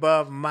way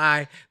above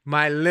my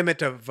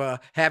limit of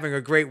having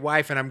a great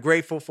wife, and I'm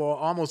grateful for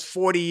almost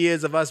 40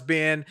 years of us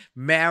being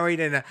married.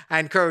 And I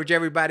encourage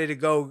everybody to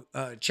go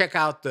check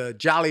out the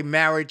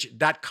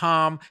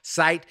jollymarriage.com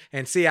site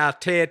and see our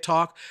TED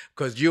Talk,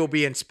 because you'll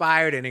be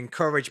inspired and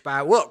encouraged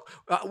by it. Look,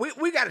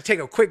 we got to take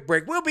a quick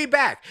break. We'll be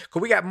back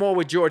because we got more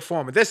with George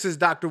Foreman. This is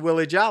Dr.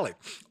 Willie Jolly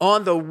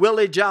on the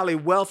Willie Jolly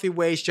Wealthy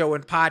Ways Show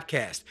and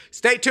Podcast.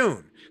 Stay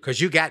tuned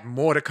because you got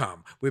more to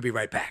come. We'll be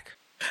right back.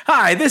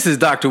 Hi, this is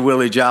Dr.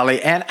 Willie Jolly,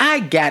 and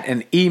I got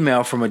an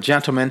email from a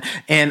gentleman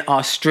in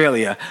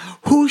Australia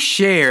who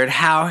shared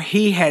how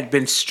he had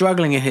been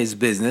struggling in his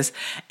business,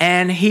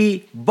 and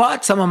he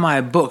bought some of my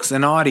books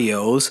and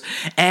audios,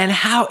 and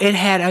how it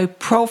had a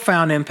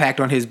profound impact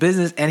on his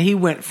business, and he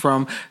went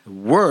from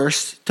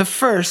worst to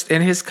first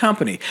in his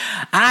company.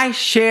 I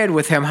shared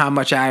with him how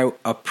much I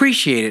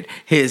appreciated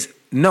his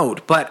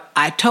note, but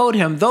I told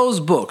him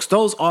those books,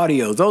 those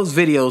audios, those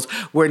videos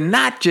were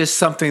not just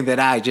something that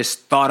I just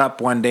thought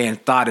up one day and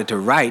started to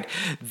write.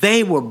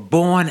 They were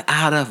born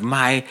out of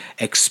my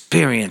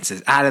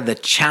experiences, out of the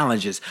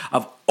challenges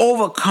of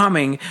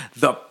overcoming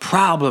the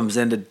problems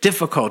and the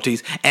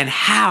difficulties and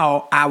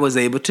how I was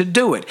able to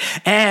do it.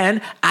 And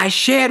I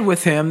shared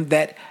with him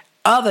that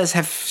others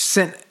have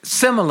sent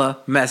similar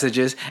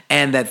messages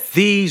and that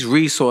these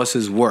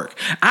resources work.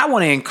 I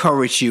want to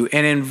encourage you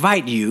and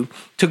invite you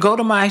to go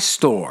to my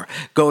store.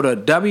 Go to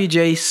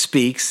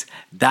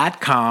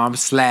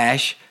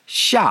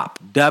wjspeaks.com/shop.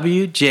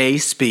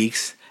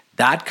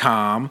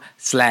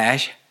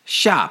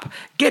 wjspeaks.com/shop.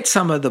 Get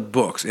some of the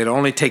books. It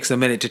only takes a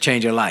minute to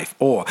change your life.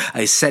 Or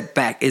a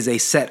setback is a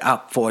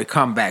setup for a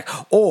comeback.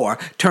 Or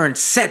turn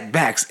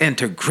setbacks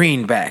into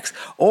greenbacks.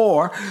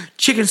 Or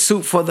chicken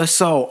soup for the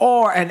soul.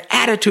 Or an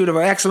attitude of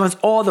excellence.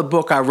 Or the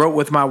book I wrote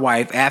with my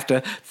wife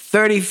after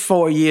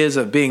 34 years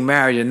of being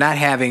married and not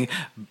having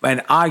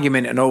an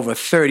argument in over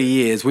 30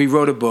 years. We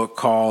wrote a book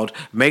called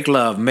Make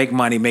Love, Make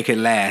Money, Make It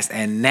Last.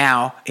 And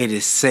now it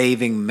is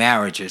saving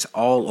marriages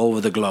all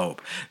over the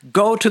globe.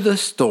 Go to the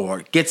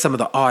store. Get some of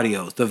the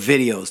audios, the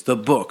videos, the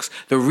books,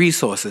 the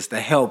resources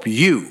to help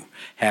you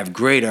have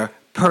greater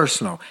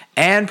personal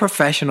and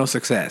professional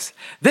success.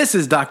 This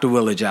is Dr.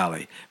 Willie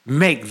Jolly.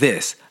 Make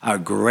this a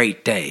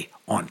great day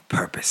on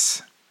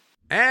purpose.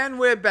 And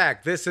we're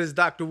back. This is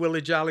Dr.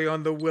 Willie Jolly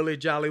on the Willie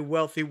Jolly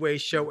Wealthy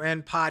Ways Show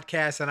and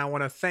Podcast. And I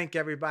want to thank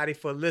everybody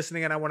for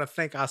listening. And I want to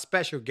thank our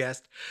special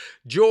guest,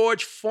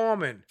 George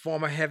Foreman,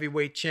 former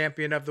heavyweight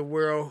champion of the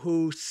world,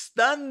 who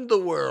stunned the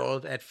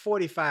world at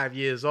 45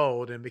 years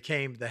old and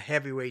became the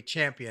heavyweight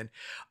champion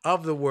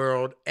of the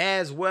world,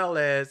 as well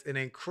as an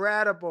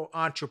incredible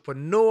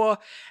entrepreneur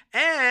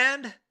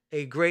and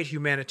a great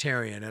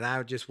humanitarian, and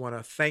I just want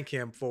to thank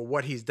him for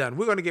what he's done.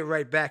 We're going to get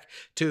right back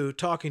to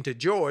talking to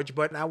George,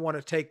 but I want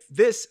to take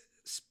this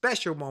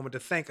special moment to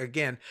thank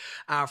again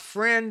our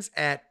friends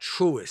at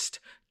Truist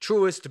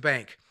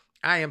Bank.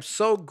 I am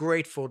so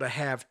grateful to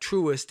have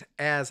Truist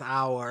as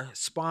our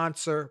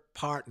sponsor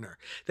partner.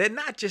 They're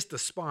not just a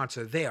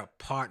sponsor, they're a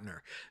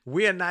partner.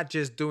 We are not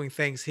just doing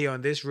things here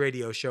on this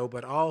radio show,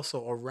 but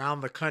also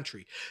around the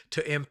country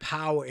to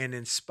empower and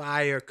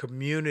inspire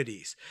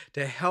communities,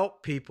 to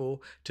help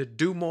people to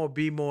do more,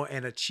 be more,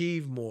 and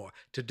achieve more,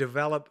 to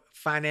develop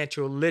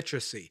financial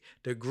literacy,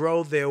 to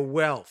grow their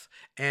wealth,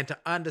 and to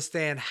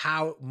understand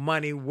how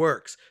money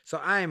works.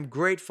 So I am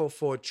grateful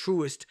for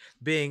Truist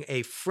being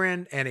a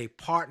friend and a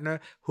partner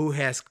who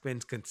has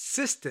been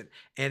consistent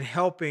in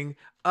helping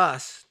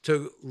us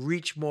to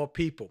reach more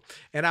people.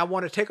 And I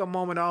want to take a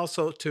moment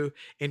also to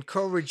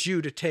encourage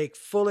you to take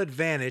full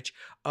advantage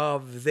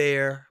of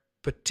their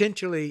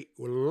potentially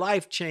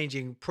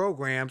life-changing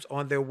programs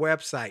on their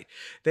website.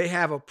 They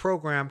have a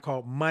program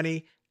called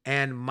Money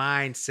and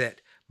Mindset.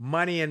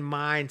 Money and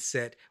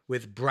Mindset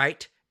with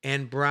Bright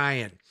and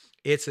Brian.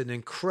 It's an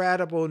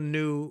incredible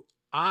new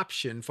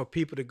option for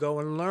people to go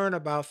and learn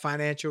about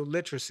financial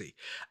literacy.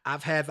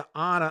 I've had the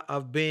honor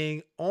of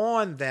being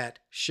on that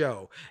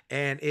show,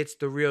 and it's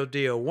the real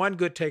deal. One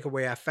good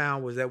takeaway I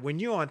found was that when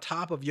you're on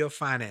top of your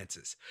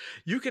finances,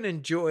 you can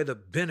enjoy the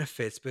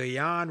benefits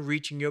beyond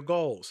reaching your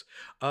goals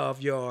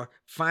of your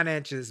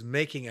finances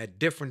making a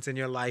difference in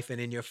your life and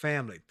in your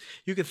family.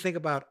 You can think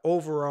about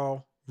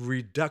overall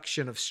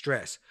reduction of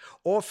stress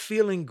or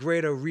feeling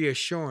greater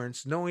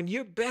reassurance knowing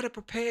you're better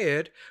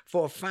prepared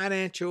for a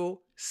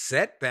financial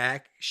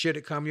setback should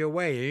it come your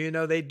way. And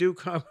they do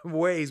come in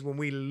ways when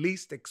we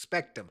least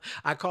expect them.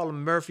 I call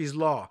them Murphy's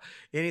Law.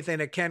 Anything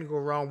that can go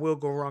wrong will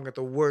go wrong at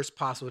the worst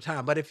possible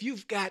time. But if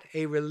you've got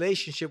a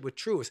relationship with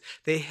Truist,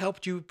 they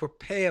helped you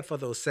prepare for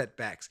those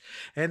setbacks.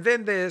 And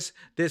then there's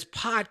this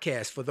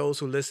podcast for those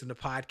who listen to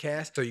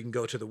podcasts. So you can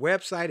go to the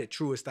website at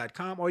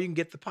truist.com, or you can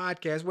get the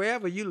podcast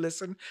wherever you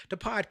listen to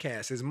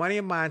podcasts. It's Money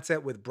and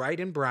Mindset with Bright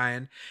and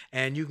Brian,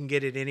 and you can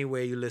get it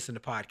anywhere you listen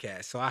to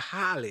podcasts. So I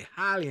highly,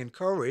 highly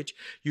encourage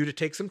you to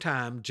take some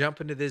time, jump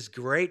into this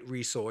great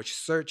resource,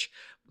 search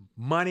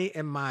Money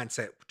and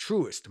Mindset,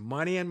 Truist,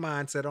 Money and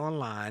Mindset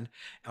online,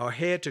 or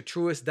head to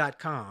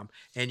truist.com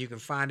and you can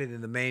find it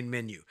in the main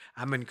menu.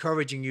 I'm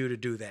encouraging you to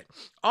do that.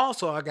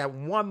 Also, I got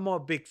one more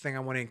big thing I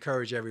want to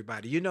encourage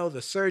everybody.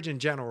 The Surgeon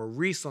General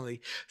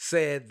recently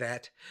said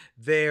that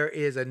there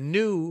is a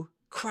new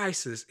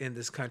crisis in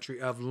this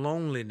country of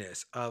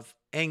loneliness, of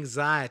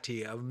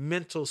anxiety, of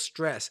mental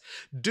stress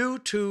due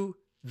to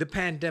the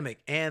pandemic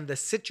and the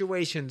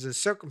situations and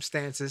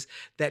circumstances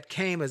that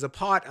came as a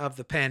part of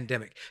the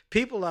pandemic.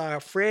 People are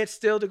afraid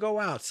still to go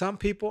out. Some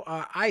people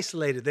are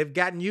isolated. They've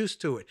gotten used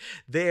to it.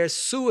 There's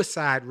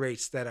suicide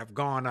rates that have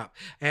gone up.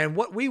 And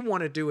what we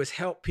want to do is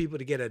help people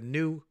to get a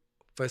new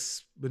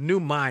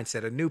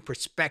mindset, a new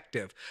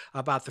perspective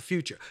about the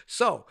future.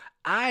 So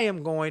I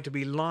am going to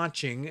be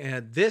launching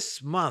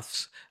this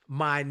month's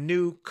my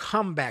new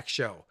comeback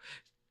show.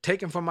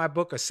 Taken from my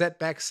book, A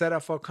Setback Set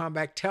Up for a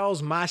Comeback,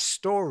 tells my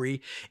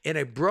story in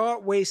a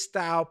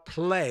Broadway-style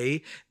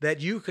play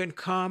that you can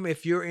come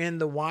if you're in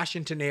the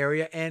Washington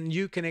area and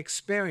you can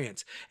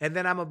experience. And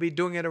then I'm going to be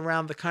doing it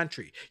around the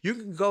country. You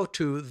can go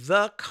to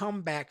The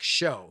Comeback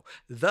Show,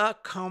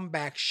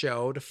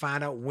 to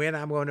find out when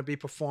I'm going to be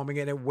performing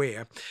it and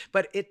where.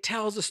 But it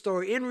tells the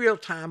story in real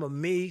time of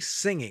me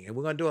singing. And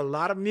we're going to do a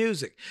lot of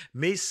music.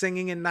 Me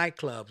singing in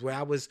nightclubs where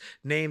I was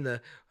named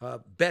the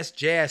best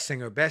jazz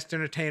singer, best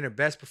entertainer,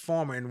 best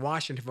performer in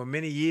Washington for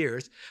many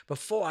years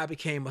before I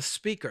became a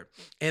speaker.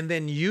 And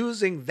then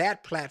using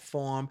that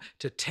platform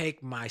to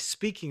take my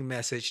speaking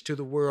message to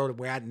the world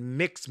where I'd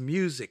mix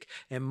music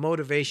and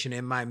motivation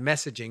in my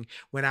messaging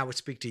when I would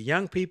speak to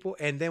young people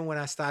and then when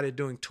I started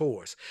doing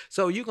tours.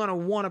 So you're going to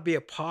want to be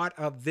a part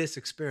of this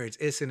experience.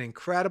 It's an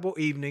incredible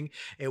evening.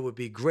 It would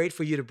be great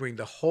for you to bring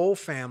the whole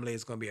family.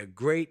 It's going to be a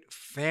great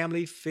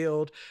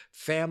family-filled,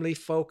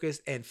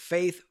 family-focused, and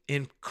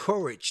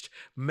faith-encouraged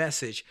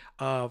message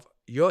of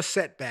your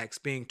setbacks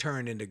being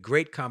turned into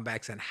great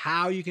comebacks and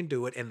how you can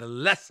do it and the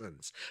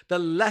lessons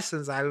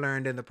I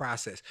learned in the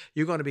process.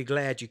 You're going to be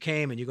glad you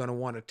came and you're going to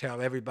want to tell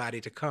everybody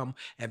to come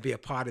and be a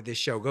part of this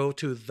show. Go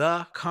to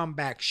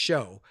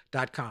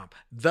thecomebackshow.com,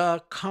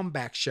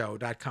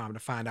 thecomebackshow.com to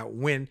find out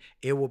when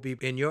it will be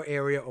in your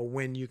area or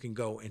when you can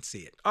go and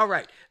see it. All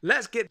right,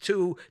 let's get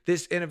to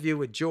this interview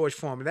with George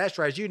Foreman. That's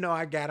right.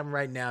 I got him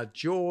right now.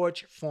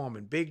 George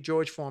Foreman, Big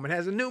George Foreman,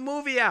 has a new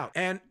movie out.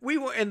 And we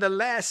were in the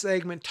last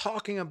segment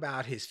talking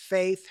about his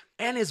faith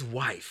and his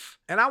wife.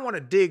 And I want to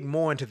dig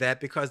more into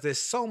that because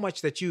there's so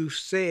much that you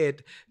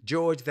said,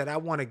 George, that I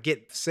want to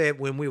get said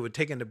when we were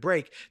taking the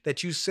break,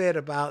 that you said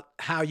about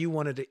how you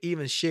wanted to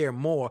even share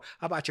more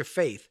about your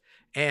faith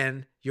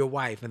and your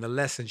wife and the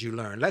lessons you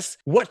learned.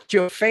 What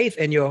your faith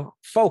and your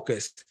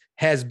focus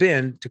has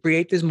been to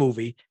create this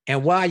movie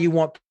and why you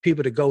want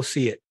people to go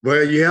see it.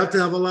 Well, you have to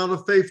have a lot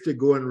of faith to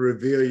go and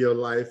reveal your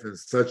life in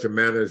such a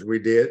manner as we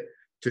did,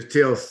 to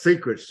tell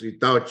secrets you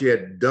thought you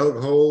had dug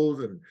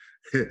holes and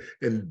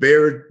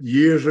buried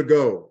years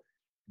ago,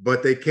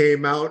 but they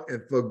came out,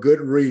 and for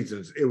good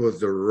reasons. It was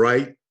the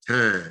right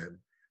time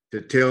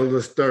to tell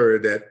the story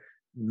that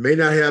may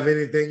not have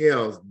anything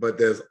else, but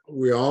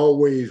we're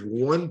always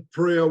one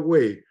prayer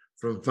away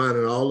from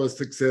finding all the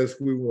success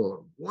we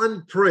want.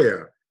 One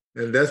prayer,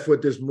 and that's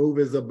what this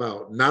movie is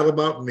about. Not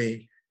about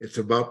me. It's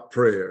about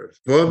prayers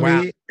for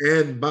me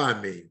and by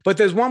me. But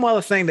there's one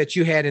other thing that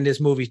you had in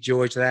this movie,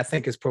 George, that I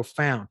think is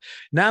profound.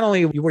 Not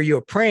only were you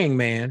a praying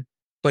man,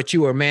 but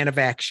you were a man of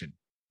action.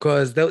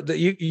 Because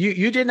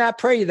you did not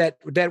pray that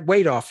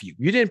weight off you.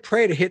 You didn't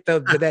pray to hit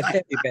that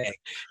heavy bag.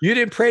 You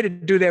didn't pray to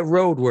do that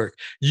road work.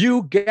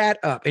 You got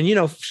up. And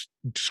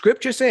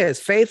Scripture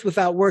says faith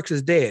without works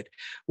is dead.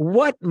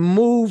 What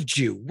moved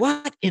you?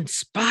 What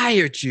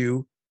inspired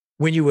you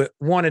when you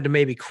wanted to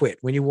maybe quit,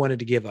 when you wanted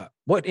to give up?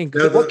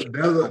 There's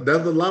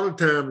a lot of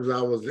times I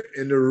was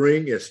in the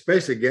ring,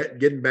 especially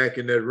getting back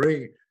in that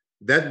ring,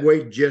 that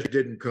weight just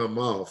didn't come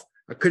off.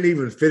 I couldn't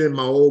even fit in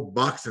my old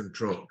boxing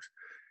trunks.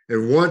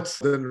 And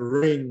once in the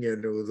ring,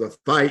 and there was a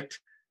fight,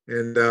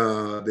 and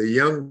the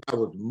young guy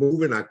was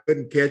moving, I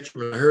couldn't catch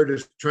him. And I heard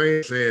this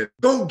trainer saying,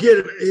 "Go get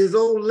him. His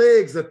old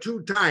legs are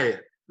too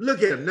tired.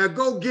 Look at him. Now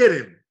go get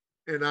him."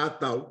 And I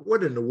thought,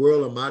 what in the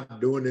world am I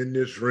doing in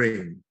this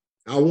ring?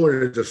 I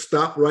wanted to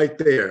stop right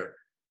there.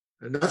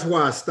 And that's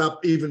why I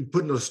stopped even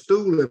putting a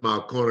stool in my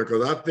corner,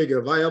 because I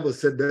figured if I ever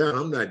sit down,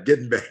 I'm not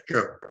getting back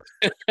up.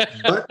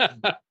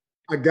 But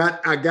I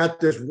got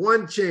this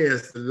one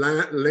chance to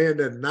land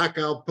a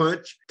knockout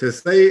punch. To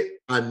say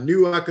I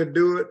knew I could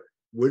do it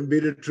wouldn't be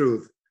the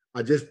truth.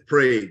 I just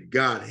prayed,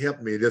 God,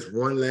 help me this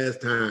one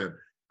last time.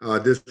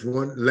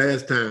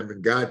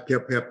 And God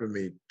kept helping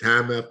me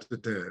time after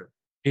time.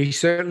 He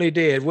certainly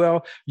did.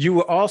 Well, you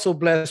were also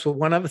blessed with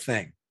one other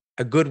thing,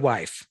 a good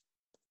wife,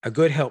 a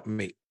good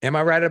helpmate. Am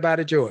I right about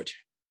it, George?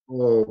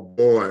 Oh,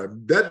 boy.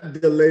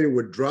 That lady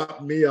would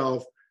drop me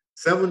off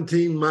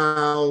 17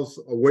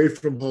 miles away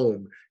from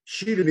home.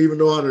 She didn't even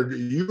know how to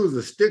use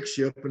a stick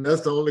shift, and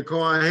that's the only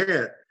car I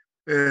had.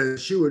 And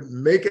she would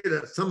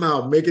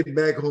somehow make it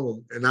back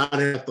home, and I'd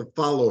have to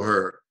follow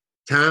her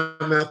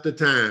time after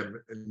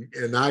time.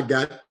 And I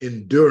got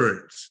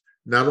endurance.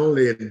 Not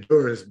only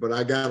endurance, but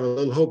I got a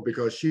little hope,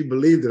 because she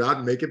believed that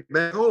I'd make it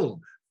back home.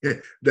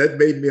 That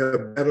made me a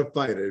better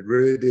fighter. It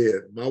really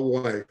did. My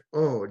wife,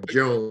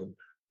 Joan.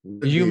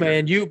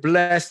 You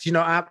blessed.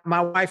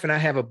 My wife and I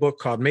have a book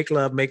called Make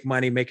Love, Make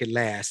Money, Make It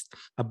Last,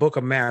 a book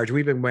of marriage.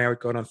 We've been married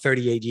going on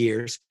 38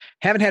 years,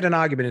 haven't had an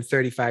argument in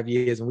 35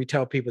 years, and we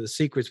tell people the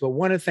secrets. But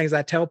one of the things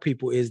I tell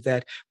people is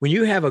that when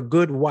you have a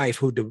good wife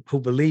who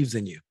believes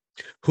in you,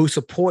 who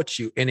supports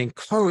you and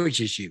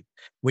encourages you,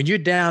 when you're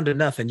down to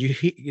nothing,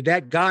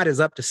 that God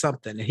is up to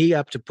something, and he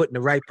up to putting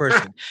the right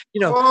person.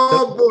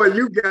 Boy,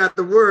 you got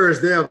the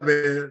words there,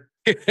 man.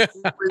 You're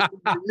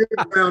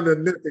down to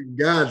nothing.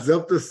 God's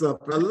up to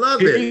something. I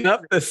love it. He's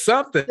up to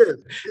something.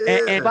 Yeah.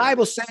 And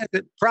Bible says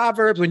that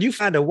Proverbs, when you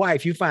find a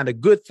wife, you find a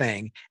good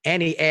thing,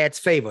 and he adds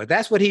favor.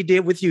 That's what he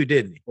did with you,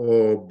 didn't he?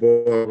 Oh,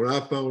 boy. When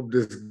I found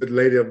this good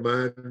lady of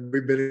mine,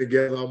 we've been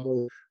together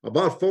almost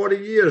about 40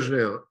 years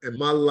now, and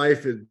my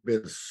life has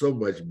been so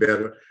much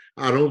better.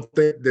 I don't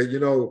think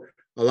that,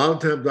 a lot of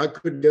times I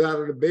couldn't get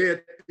out of the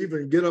bed,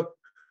 even get up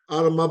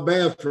out of my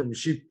bathroom.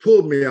 She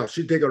pulled me out.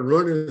 She'd take a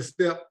running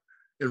step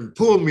and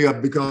pulled me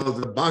up, because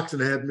the boxing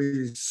had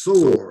me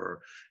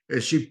sore.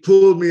 And she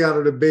pulled me out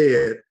of the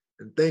bed.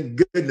 And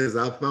thank goodness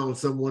I found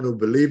someone who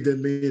believed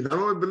in me. And not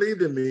only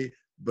believed in me,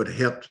 but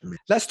helped me.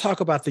 Let's talk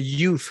about the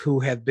youth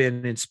who have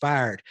been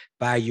inspired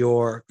by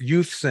your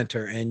youth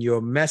center and your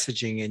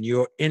messaging and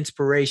your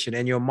inspiration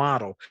and your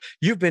model.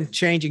 You've been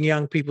changing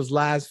young people's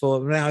lives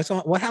for now.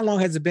 How long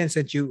has it been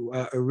since you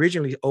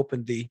originally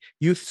opened the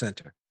youth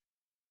center?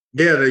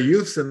 Yeah, the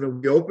youth center,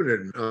 we opened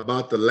it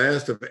about the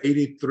last of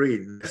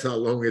 83. That's how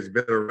long it's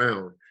been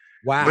around.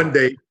 Wow.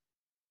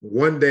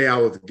 One day I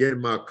was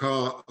getting my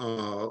car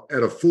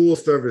at a full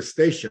service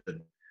station,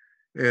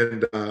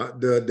 and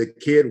the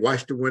kid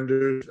washed the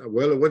windows.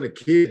 Well, it wasn't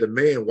a kid, the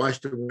man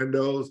washed the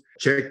windows,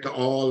 checked the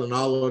oil and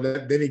all of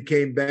that. Then he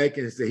came back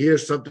and said,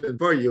 "Here's something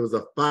for you." It was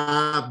a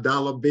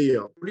 $5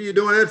 bill. "What are you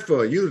doing that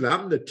for?" "Usually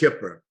I'm the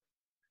tipper."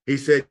 He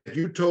said,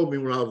 "You told me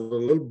when I was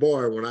a little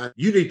boy,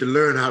 you need to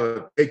learn how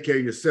to take care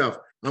of yourself.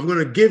 I'm going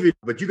to give you,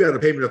 but you got to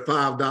pay me the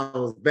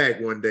 $5 back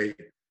one day."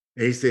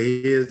 And he said,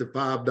 "Here's the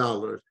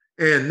 $5.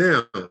 And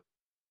now,"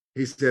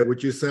 he said,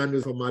 "what you signed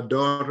is for my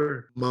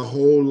daughter." My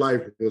whole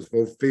life was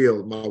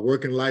fulfilled. My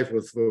working life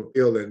was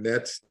fulfilled in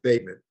that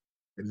statement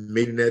and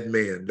meeting that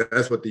man.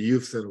 That's what the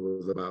youth center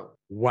was about.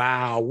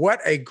 Wow. What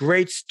a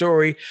great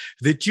story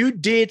that you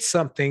did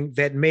something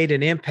that made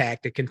an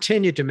impact, that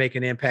continued to make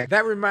an impact.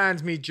 That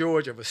reminds me,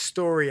 George, of a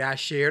story I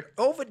shared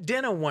over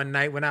dinner one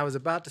night when I was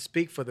about to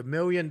speak for the $1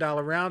 Million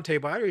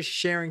Roundtable. I was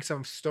sharing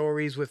some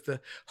stories with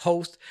the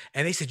host,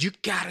 and they said, "You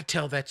got to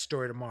tell that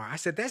story tomorrow." I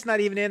said, "That's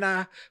not even in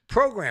our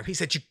program." He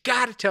said, "You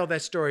got to tell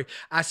that story.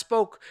 I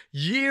spoke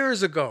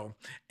years ago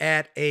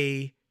at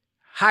a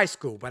high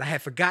school, but I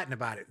had forgotten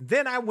about it."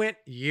 Then I went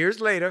years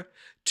later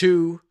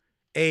to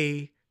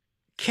a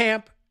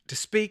camp to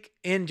speak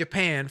in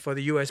Japan for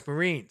the U.S.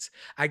 Marines.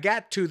 I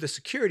got to the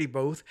security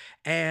booth,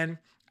 and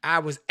I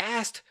was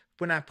asked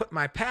when I put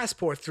my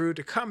passport through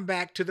to come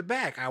back to the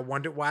back. I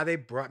wondered why they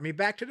brought me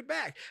back to the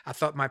back. I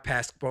thought my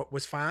passport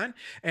was fine.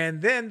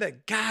 And then the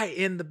guy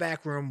in the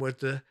back room was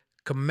the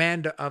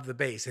commander of the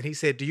base. And he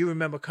said, "Do you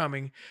remember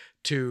coming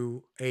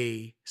to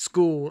a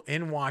school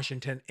in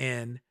Washington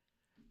in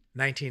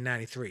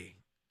 1993?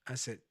 I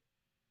said,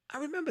 "I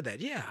remember that.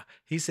 Yeah."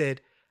 He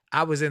said,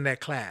 "I was in that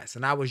class,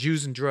 and I was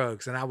using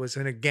drugs, and I was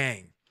in a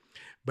gang.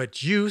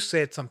 But you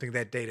said something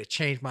that day that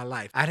changed my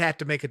life. I'd had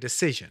to make a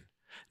decision,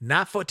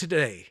 not for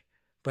today,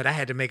 but I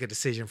had to make a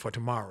decision for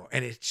tomorrow.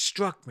 And it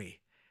struck me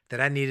that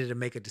I needed to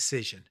make a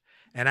decision.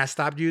 And I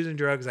stopped using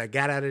drugs. I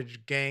got out of the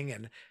gang,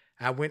 and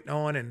I went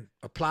on and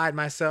applied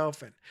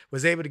myself and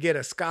was able to get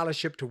a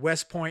scholarship to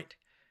West Point.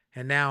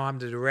 And now I'm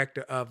the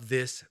director of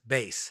this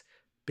base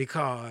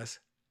because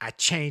I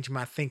changed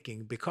my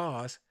thinking,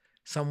 because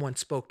someone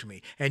spoke to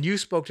me. And you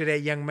spoke to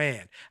that young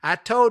man. I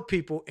told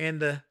people in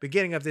the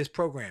beginning of this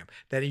program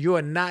that you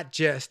are not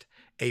just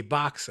a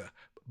boxer,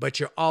 but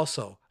you're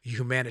also a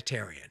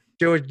humanitarian.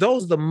 George,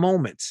 those are the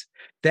moments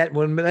that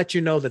will let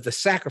you know that the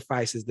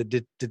sacrifices, the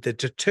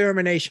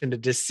determination, the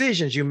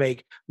decisions you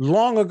make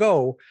long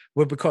ago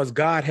were because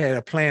God had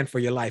a plan for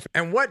your life.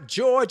 And what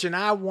George and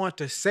I want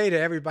to say to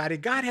everybody,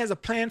 God has a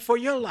plan for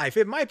your life.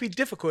 It might be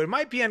difficult, it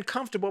might be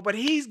uncomfortable, but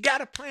he's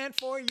got a plan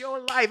for your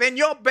life, and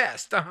your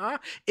best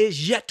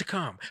is yet to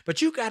come.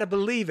 But you got to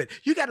believe it.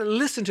 You got to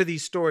listen to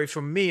these stories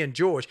from me and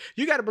George.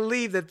 You got to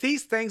believe that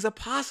these things are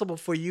possible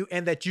for you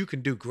and that you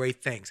can do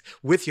great things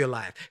with your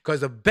life, because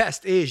the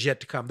best is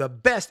yet to come. The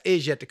best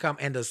is yet to come,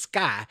 and the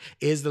sky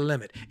is the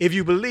limit. If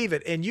you believe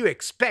it and you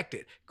expect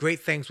it,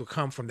 great things will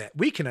come from that.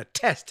 We can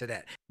attest to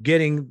that.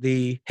 Getting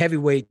the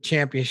heavyweight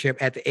championship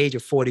at the age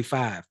of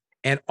 45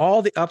 and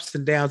all the ups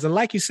and downs. And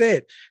like you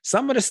said,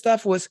 some of the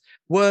stuff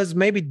was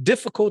maybe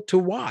difficult to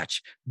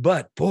watch,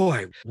 but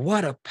boy,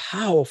 what a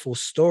powerful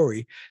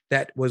story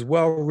that was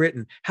well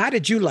written. How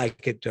did you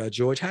like it,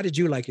 George? How did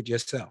you like it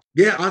yourself?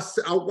 Yeah,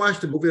 I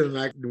watched the movie, and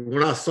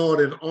when I saw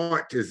it in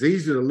art, it's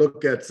easy to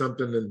look at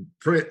something in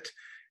print.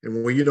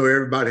 And when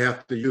everybody has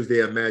to use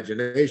their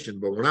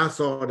imagination. But when I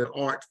saw it in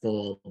art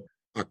form,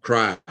 I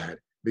cried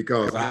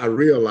because I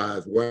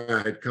realized where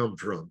I had come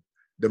from.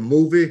 The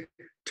movie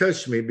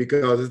touched me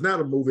because it's not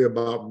a movie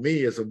about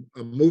me. It's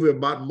a movie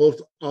about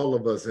all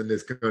of us in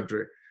this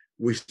country.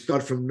 We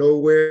start from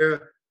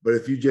nowhere, but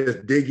if you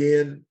just dig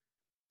in,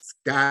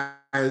 sky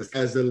is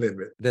the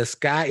limit. The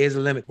sky is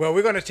the limit. Well,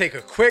 we're going to take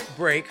a quick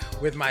break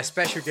with my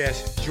special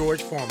guest,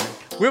 George Foreman.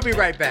 We'll be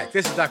right back.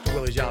 This is Dr.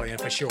 Willie Jolly, and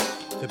for sure,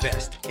 the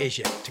best is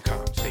yet to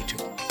come. Stay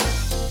tuned.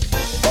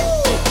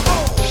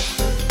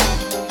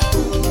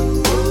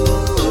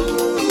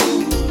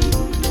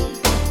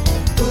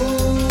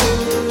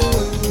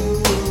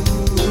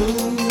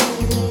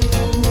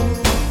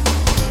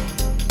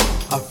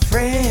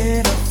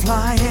 Afraid of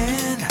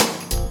flying,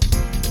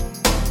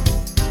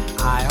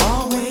 I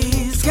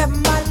always kept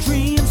my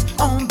dreams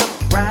on the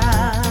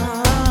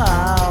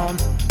ground.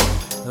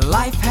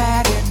 Life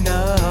had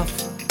enough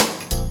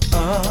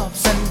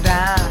ups and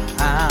downs,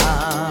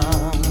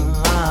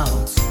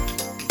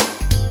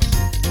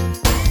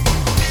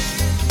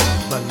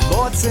 but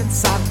Lord,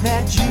 since I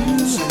met you,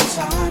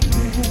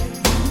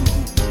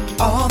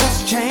 all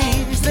that's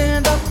changed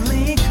in the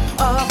blink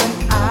of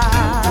an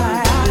eye.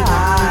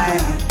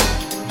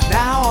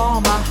 Now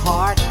all my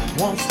heart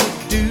wants to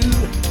do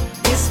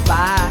is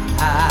fly.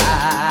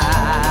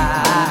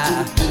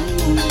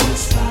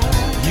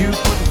 You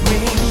put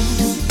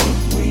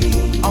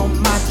wings on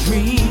my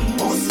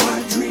dreams,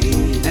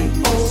 and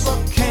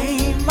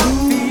overcame my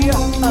fear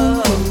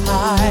of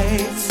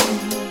heights.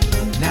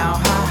 Now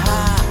how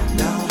high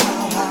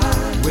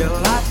will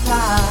I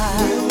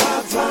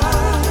fly?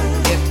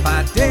 If I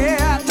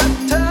dare to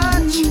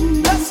touch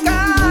the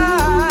sky.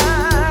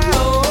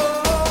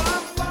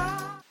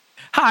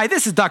 Hi,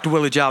 this is Dr.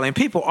 Willie Jolly, and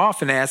people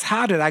often ask,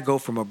 how did I go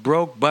from a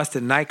broke,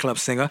 busted nightclub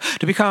singer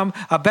to become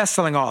a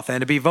best-selling author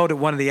and to be voted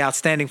one of the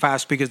outstanding 5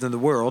 speakers in the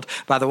world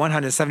by the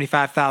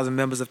 175,000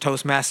 members of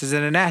Toastmasters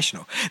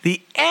International?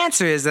 The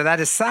answer is that I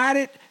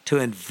decided to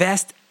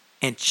invest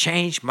and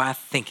change my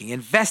thinking,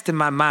 invest in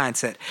my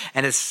mindset,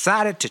 and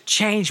decided to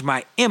change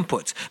my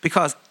inputs,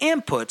 because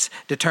inputs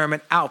determine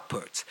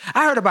outputs.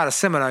 I heard about a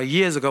seminar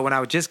years ago when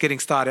I was just getting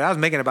started. I was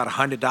making about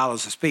 $100 a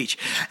speech.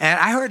 And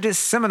I heard this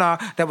seminar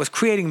that was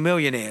creating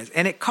millionaires,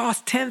 and it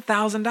cost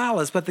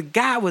 $10,000, but the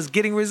guy was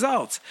getting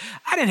results.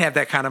 I didn't have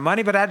that kind of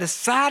money, but I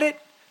decided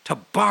to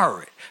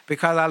borrow it,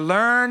 because I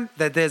learned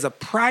that there's a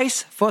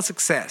price for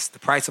success, the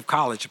price of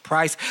college, the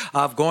price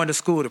of going to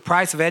school, the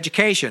price of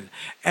education.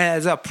 And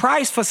there's a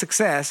price for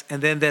success,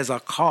 and then there's a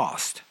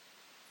cost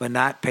for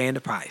not paying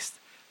the price,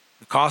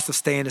 the cost of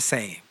staying the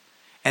same.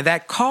 And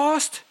that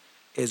cost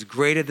is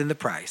greater than the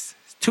price.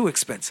 It's too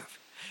expensive.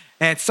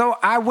 And so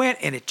I went,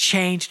 and it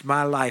changed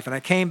my life. And I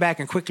came back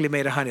and quickly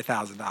made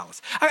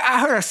 $100,000. I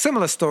heard a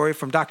similar story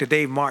from Dr.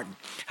 Dave Martin,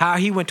 how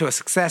he went to a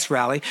success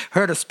rally,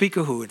 heard a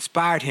speaker who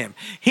inspired him.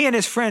 He and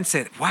his friends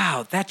said,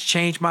 wow, that's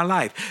changed my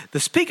life.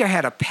 The speaker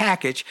had a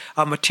package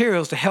of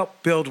materials to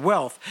help build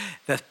wealth.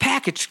 The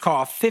package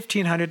cost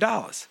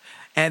 $1,500.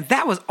 And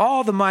that was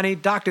all the money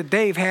Dr.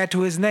 Dave had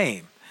to his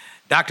name.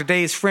 Dr.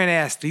 Dave's friend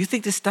asked, do you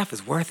think this stuff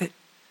is worth it?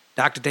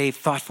 Dr. Dave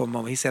thought for a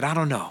moment. He said, I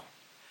don't know.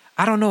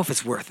 I don't know if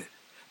it's worth it.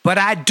 But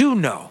I do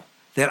know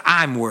that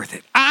I'm worth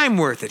it. I'm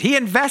worth it. He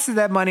invested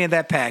that money in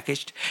that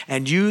package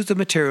and used the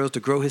materials to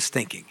grow his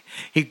thinking.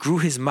 He grew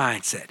his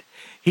mindset.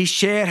 He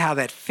shared how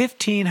that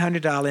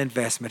 $1,500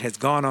 investment has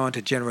gone on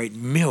to generate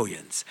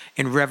millions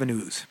in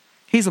revenues.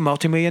 He's a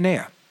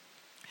multimillionaire.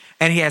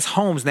 And he has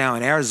homes now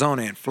in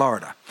Arizona and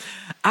Florida.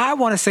 I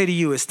want to say to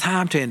you, it's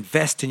time to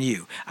invest in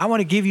you. I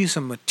want to give you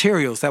some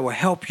materials that will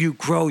help you,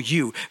 grow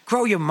your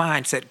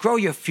mindset, grow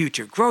your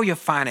future, grow your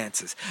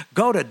finances.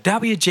 Go to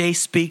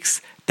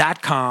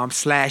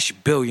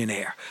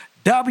wjspeaks.com/billionaire.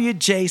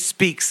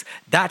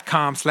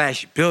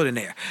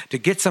 wjspeaks.com/billionaire to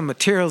get some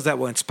materials that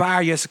will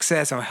inspire your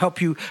success and will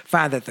help you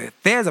find that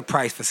there's a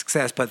price for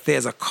success, but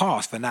there's a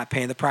cost for not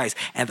paying the price.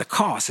 And the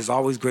cost is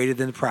always greater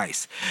than the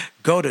price.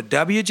 Go to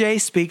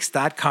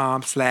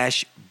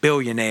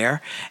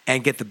wjspeaks.com/billionaire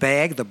and get the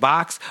bag, the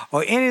box,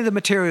 or any of the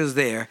materials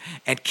there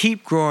and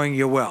keep growing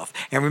your wealth.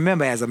 And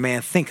remember, as a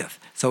man thinketh,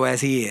 so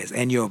as he is,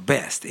 and your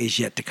best is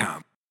yet to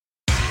come.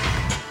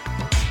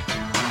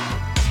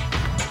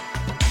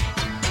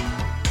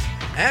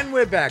 And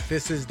we're back.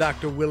 This is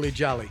Dr. Willie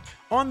Jolly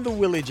on the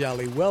Willie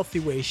Jolly Wealthy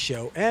Way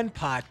Show and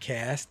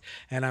podcast.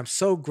 And I'm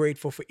so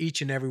grateful for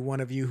each and every one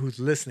of you who's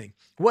listening.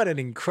 What an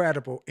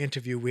incredible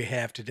interview we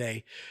have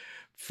today.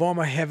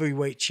 Former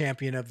heavyweight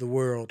champion of the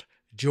world,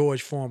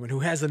 George Foreman, who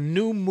has a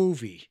new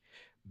movie,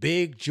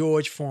 Big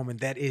George Foreman,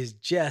 that is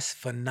just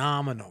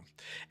phenomenal.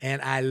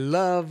 And I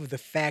love the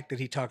fact that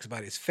he talks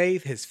about his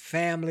faith, his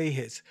family,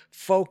 his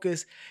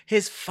focus,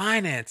 his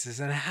finances,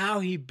 and how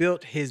he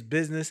built his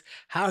business,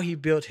 how he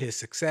built his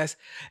success.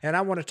 And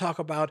I want to talk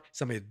about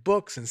some of his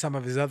books and some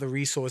of his other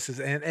resources,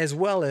 and as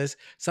well as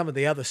some of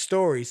the other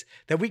stories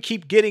that we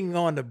keep getting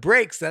on the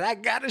breaks that I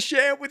got to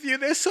share with you.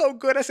 They're so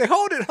good. I say,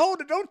 hold it.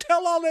 Don't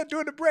tell all that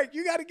during the break.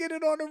 You got to get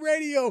it on the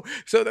radio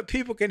so that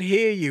people can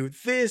hear you.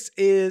 This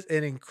is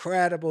an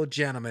incredible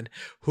gentleman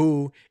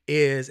who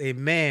is a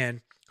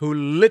man who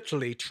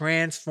literally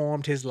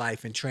transformed his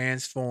life and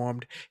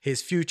transformed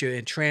his future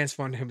and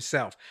transformed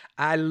himself.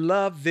 I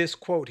love this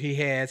quote he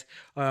has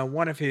on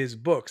one of his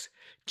books.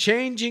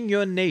 Changing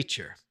your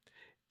nature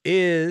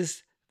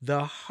is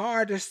the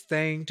hardest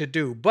thing to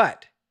do,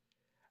 but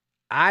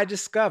I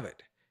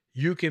discovered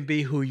you can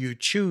be who you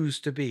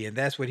choose to be. And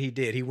that's what he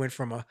did. He went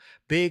from a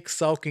big,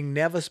 sulking,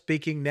 never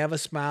speaking, never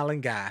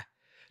smiling guy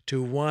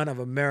to one of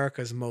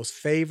America's most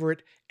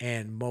favorite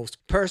and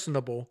most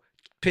personable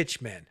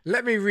pitchmen.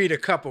 Let me read a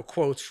couple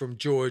quotes from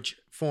George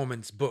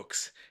Foreman's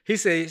books. He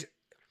says,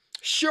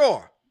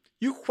 sure,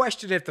 you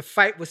questioned if the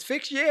fight was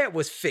fixed? Yeah, it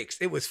was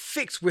fixed. It was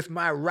fixed with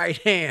my right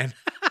hand.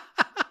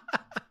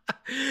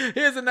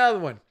 Here's another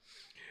one.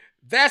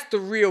 That's the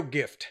real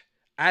gift.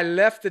 I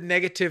left the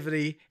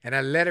negativity and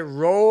I let it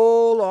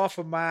roll off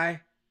of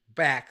my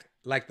back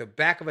like the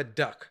back of a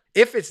duck.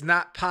 If it's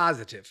not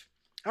positive,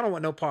 I don't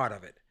want no part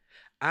of it.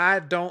 I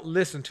don't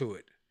listen to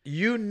it.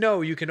 You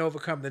know you can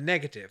overcome the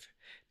negative.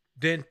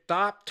 Then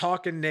stop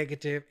talking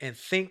negative and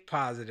think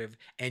positive,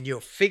 and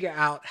you'll figure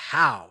out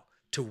how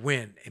to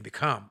win and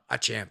become a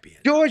champion.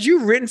 George,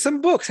 you've written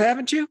some books,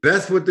 haven't you?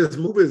 That's what this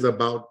movie is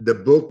about. The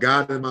book,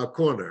 God in My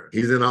Corner.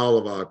 He's in all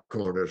of our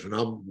corners. And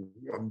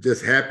I'm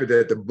just happy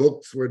that the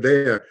books were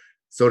there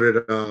so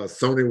that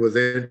Sony was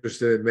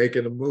interested in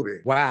making a movie.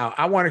 Wow.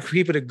 I want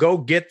people to go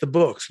get the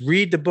books,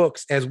 read the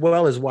books, as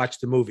well as watch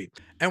the movie.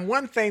 And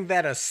one thing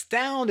that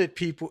astounded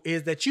people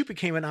is that you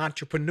became an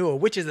entrepreneur,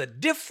 which is a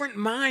different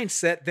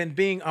mindset than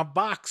being a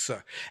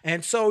boxer.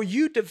 And so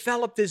you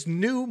developed this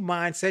new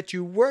mindset.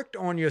 You worked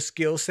on your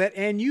skill set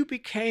and you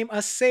became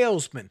a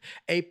salesman,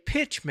 a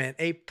pitchman,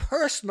 a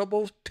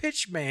personable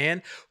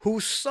pitchman who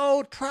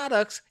sold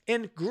products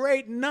in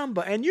great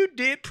number. And you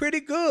did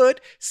pretty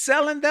good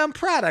selling them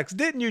products,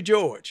 didn't you,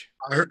 George?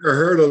 I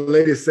heard a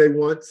lady say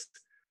once,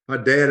 her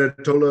dad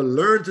had told her,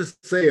 learn to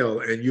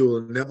sell and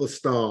you'll never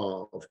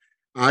starve.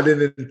 I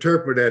didn't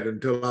interpret that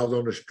until I was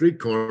on the street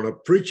corner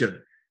preaching,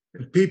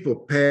 and people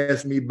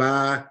passed me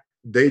by.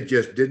 They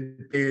just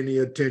didn't pay any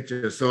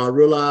attention. So I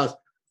realized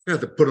I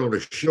have to put on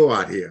a show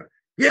out here.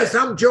 Yes,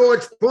 I'm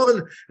George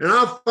Foreman, and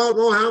I fought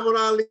Muhammad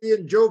Ali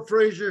and Joe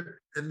Frazier,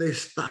 and they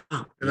stopped.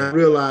 And I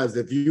realized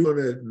if you're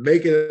going to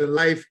make it in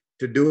life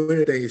to do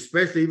anything,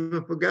 especially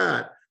even for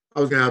God,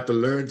 I was going to have to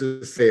learn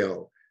to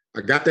sell.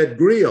 I got that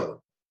grill.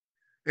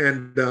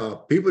 And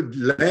people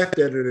laughed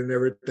at it and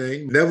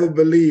everything. Never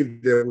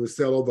believed that we would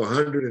sell over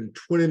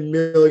 120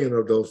 million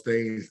of those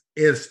things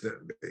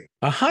instantly.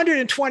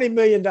 $120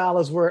 million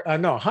worth,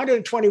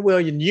 120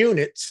 million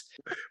units.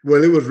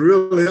 Well, it was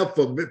really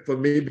helpful for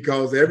me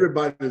because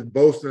everybody is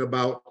boasting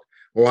about,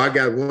 oh, I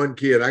got one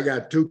kid, I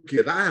got two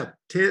kids. I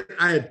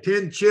had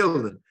 10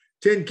 children,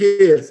 10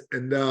 kids.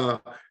 And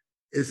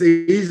it's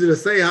easy to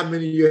say how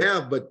many you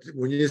have, but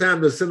when it's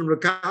time to send them to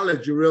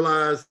college, you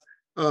realize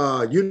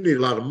you need a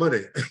lot of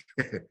money.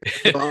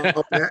 So I'm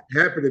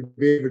happy to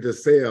be able to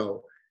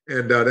sell.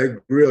 And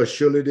that grill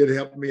surely did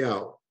help me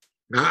out.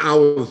 Now, I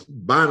was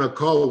buying a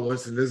car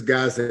once, and this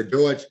guy said,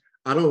 George,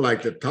 I don't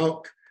like to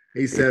talk.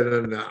 He said,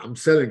 I'm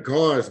selling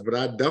cars, but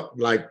I don't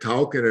like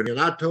talking.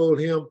 And I told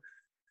him,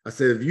 I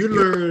said, if you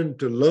learn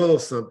to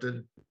love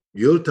something,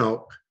 you'll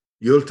talk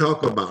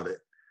about it.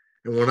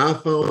 And when I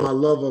found my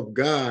love of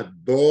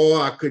God, boy,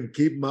 I couldn't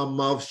keep my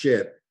mouth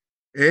shut.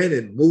 And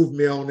it moved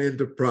me on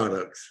into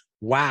products.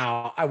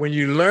 Wow. When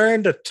you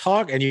learn to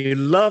talk and you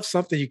love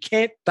something, you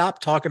can't stop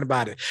talking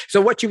about it. So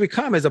what you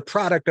become is a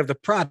product of the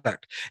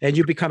product, and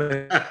you become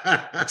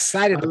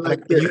excited about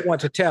it, and you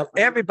want to tell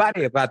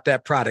everybody about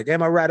that product.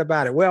 Am I right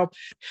about it? Well,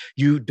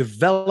 you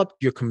develop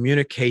your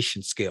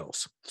communication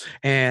skills.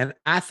 And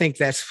I think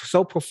that's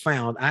so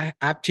profound.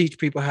 I teach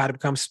people how to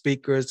become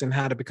speakers and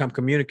how to become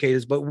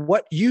communicators. But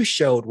what you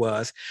showed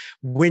was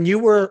when you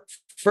were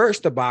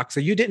first a boxer,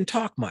 you didn't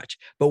talk much.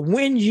 But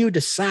when you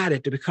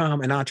decided to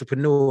become an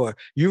entrepreneur,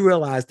 you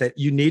realized that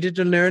you needed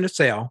to learn to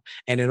sell.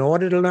 And in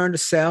order to learn to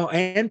sell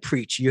and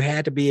preach, you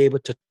had to be able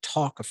to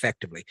talk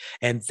effectively.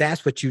 And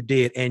that's what you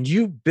did. And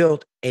you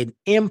built an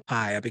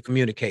empire to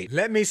communicate.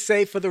 Let me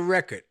say for the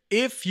record,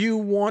 if you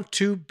want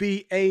to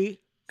be a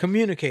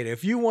communicator,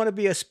 if you want to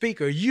be a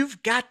speaker,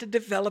 you've got to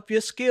develop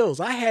your skills.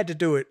 I had to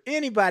do it.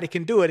 Anybody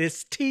can do it.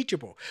 It's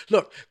teachable.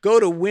 Look, go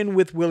to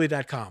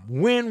winwithwillie.com.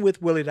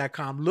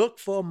 Winwithwillie.com. Look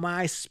for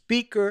my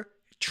speaker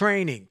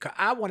training.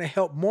 I want to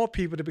help more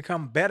people to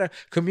become better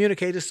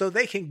communicators so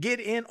they can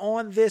get in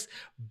on this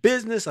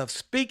business of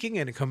speaking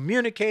and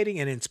communicating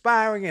and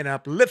inspiring and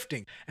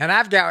uplifting. And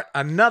I've got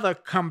another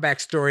comeback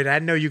story that I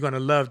know you're going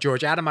to love,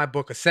 George, out of my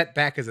book, A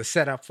Setback is a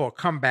Setup for a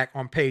Comeback,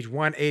 on page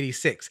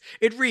 186.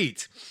 It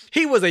reads,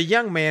 he was a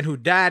young man who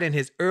died in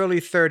his early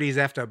 30s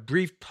after a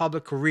brief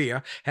public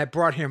career had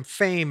brought him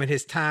fame in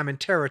his time and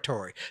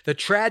territory. The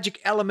tragic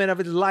element of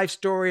his life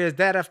story is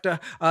that after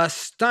a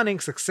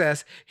stunning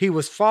success, he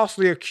was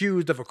falsely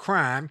accused of a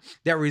crime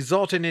that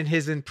resulted in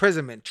his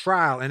imprisonment,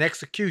 trial, and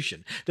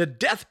execution. The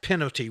death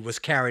penalty was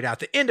carried out.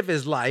 The end of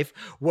his life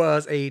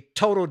was a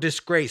total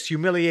disgrace,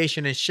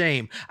 humiliation, and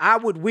shame. I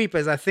would weep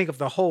as I think of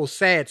the whole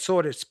sad,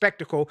 sordid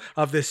spectacle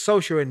of this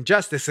social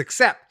injustice,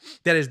 except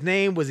that his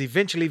name was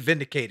eventually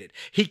vindicated.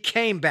 He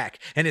came back,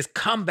 and his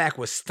comeback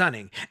was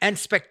stunning and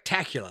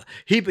spectacular.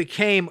 He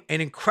became an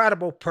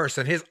incredible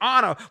person. His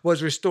honor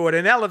was restored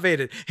and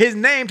elevated. His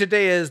name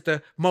today is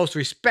the most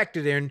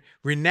respected and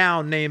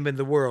renowned name in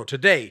the world.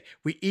 Today,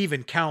 we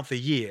even count the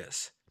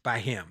years by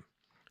him.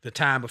 The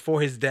time before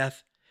his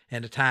death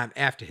and the time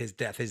after his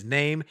death. His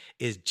name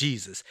is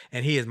Jesus,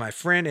 and he is my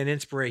friend and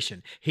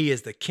inspiration. He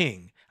is the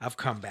king of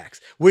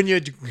comebacks.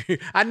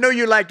 I know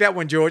you like that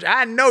one, George.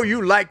 I know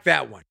you like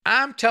that one.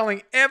 I'm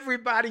telling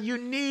everybody you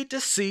need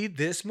to see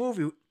this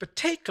movie,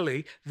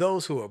 particularly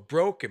those who are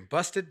broke and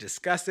busted,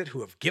 disgusted,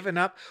 who have given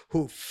up,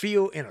 who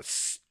feel in a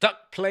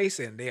stuck place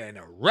and they're in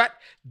a rut.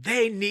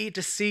 They need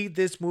to see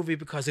this movie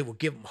because it will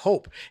give them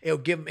hope. It'll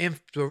give them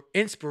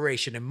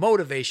inspiration and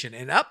motivation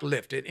and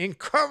uplift and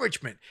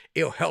encouragement.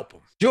 It'll help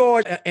them.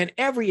 George, in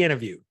every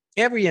interview,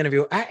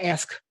 I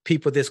ask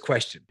people this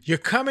question. You're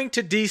coming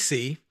to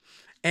DC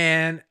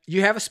and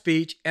you have a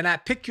speech, and I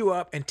pick you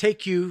up and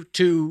take you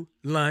to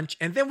lunch,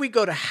 and then we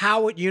go to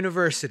Howard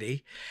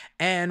University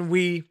and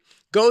we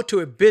go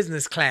to a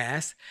business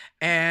class,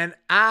 and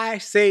I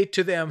say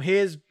to them,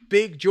 here's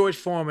big George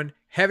Foreman,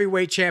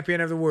 heavyweight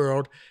champion of the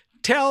world.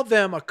 Tell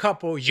them a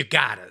couple you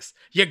gotta.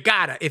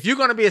 If you're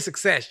going to be a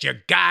success, you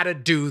gotta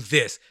do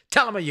this.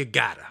 Tell them a you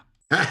gotta.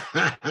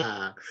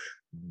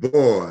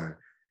 Boy,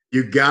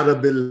 you gotta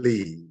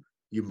believe.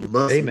 You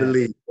must Amen.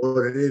 believe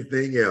more than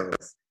anything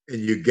else. And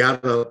you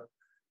gotta,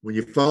 when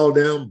you fall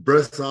down,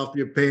 brush off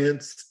your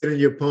pants, sit in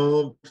your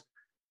palms,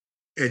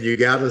 and you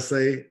gotta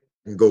say,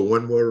 and go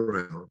one more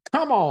round.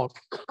 Come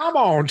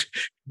on.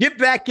 Get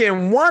back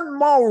in one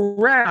more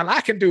round.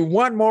 I can do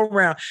one more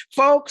round.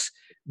 Folks,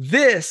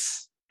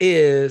 this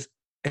is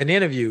an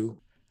interview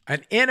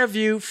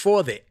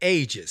for the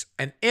ages,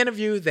 an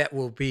interview that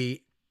will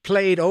be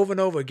played over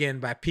and over again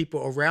by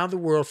people around the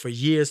world for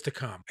years to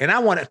come. And I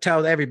want to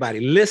tell everybody,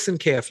 listen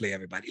carefully,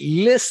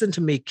 everybody. Listen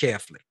to me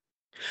carefully.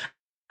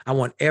 I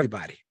want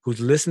everybody who's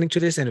listening to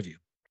this interview,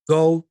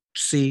 go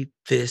see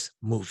this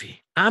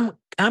movie. I'm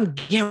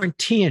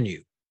guaranteeing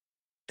you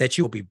that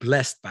you will be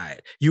blessed by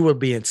it. You will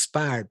be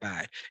inspired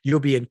by it. You'll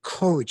be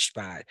encouraged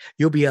by it.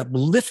 You'll be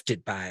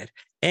uplifted by it.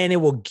 And it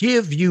will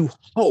give you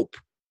hope.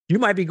 You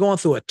might be going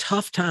through a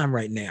tough time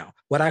right now,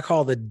 what I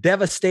call the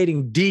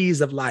devastating D's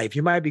of life.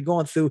 You might be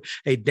going through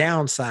a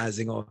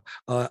downsizing or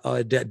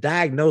a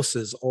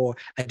diagnosis or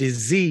a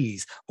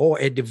disease or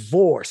a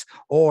divorce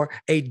or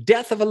a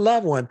death of a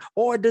loved one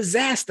or a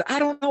disaster. I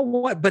don't know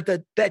what, but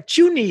that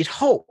you need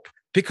hope,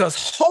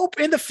 because hope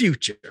in the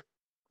future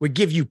would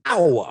give you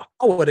power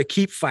to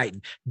keep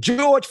fighting.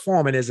 George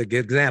Foreman is a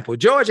good example.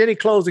 George, any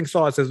closing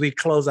thoughts as we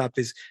close out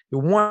this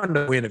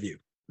wonderful interview?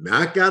 Now,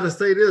 I got to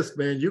say this,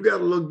 man. You got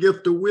a little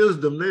gift of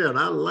wisdom there, and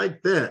I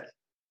like that.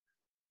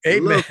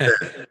 Amen. I love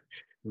that.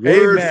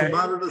 Words Amen. from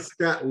out of the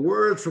sky.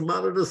 Words from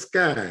out of the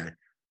sky.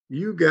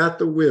 You got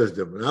the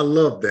wisdom, and I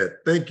love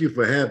that. Thank you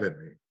for having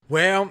me.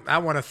 Well, I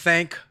want to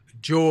thank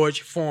George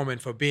Foreman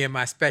for being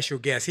my special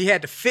guest. He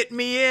had to fit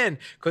me in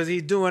because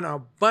he's doing a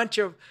bunch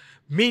of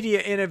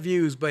media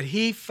interviews, but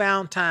he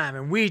found time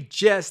and we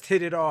just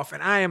hit it off,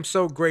 and I am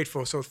so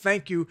grateful. So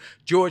thank you,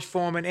 George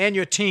Foreman and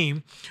your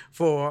team,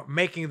 for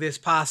making this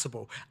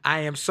possible. I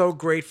am so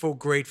grateful.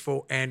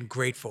 And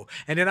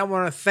then I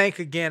want to thank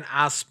again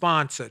our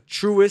sponsor,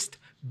 Truist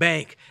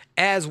Bank,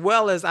 as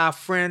well as our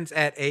friends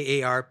at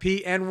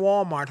AARP and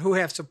Walmart who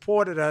have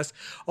supported us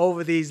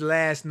over these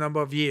last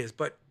number of years.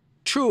 But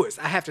Truist,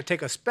 I have to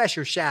take a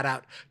special shout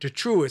out to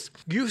Truist.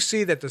 You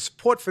see that the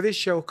support for this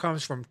show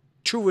comes from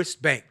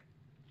Truist Bank.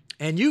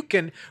 And you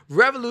can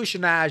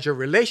revolutionize your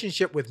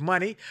relationship with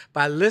money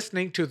by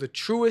listening to the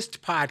Truist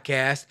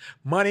podcast,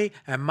 Money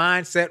and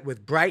Mindset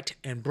with Bright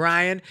and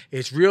Brian.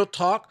 It's real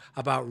talk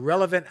about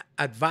relevant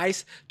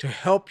advice to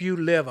help you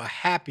live a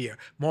happier,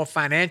 more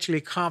financially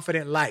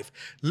confident life.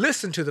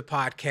 Listen to the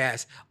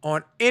podcast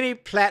on any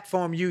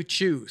platform you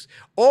choose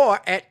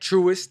or at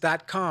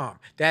truist.com.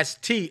 That's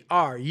TRUIST.com.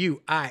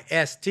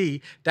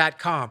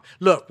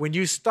 Look, when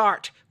you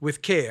start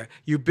with care,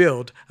 you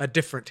build a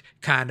different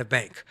kind of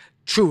bank.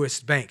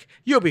 Truist Bank.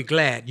 You'll be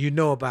glad you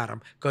know about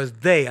them because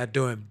they are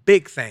doing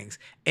big things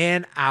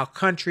in our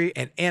country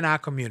and in our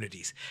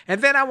communities.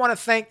 And then I want to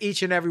thank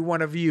each and every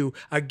one of you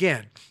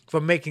again for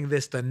making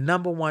this the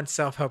 #1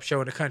 self-help show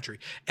in the country,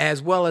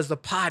 as well as the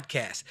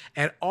podcast,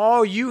 and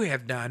all you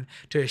have done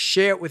to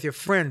share it with your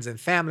friends and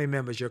family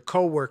members, your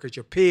coworkers,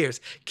 your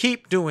peers.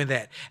 Keep doing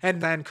that.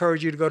 And I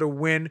encourage you to go to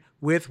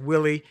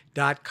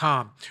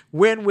winwithwillie.com.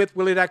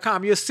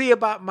 Winwithwillie.com. You'll see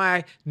about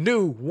my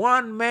new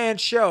one-man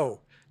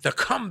show, The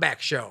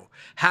Comeback Show,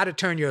 how to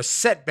turn your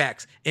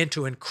setbacks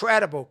into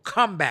incredible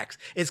comebacks.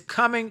 It's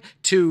coming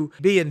to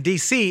be in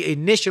D.C.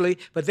 initially,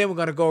 but then we're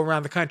going to go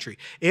around the country.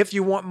 If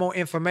you want more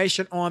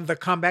information on The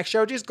Comeback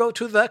Show, just go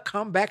to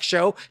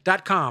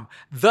thecomebackshow.com,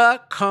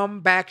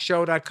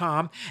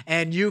 thecomebackshow.com,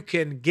 and you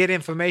can get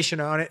information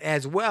on it,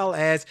 as well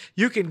as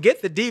you can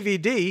get the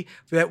DVD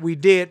that we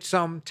did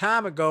some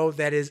time ago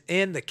that is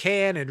in the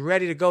can and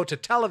ready to go to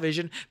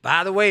television.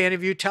 By the way, any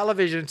of you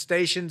television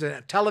stations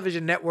and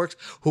television networks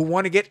who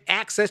want to get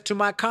access to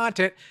my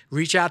content,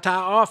 reach out to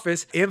our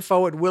office,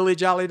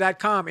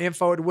 info@williejolly.com,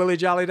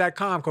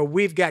 info@williejolly.com, because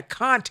we've got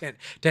content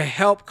to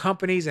help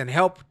companies and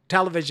help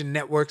television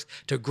networks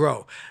to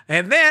grow.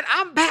 And then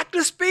I'm back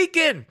to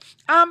speaking.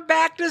 I'm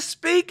back to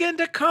speaking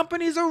to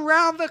companies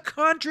around the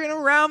country and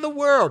around the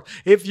world.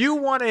 If you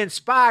want to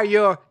inspire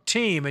your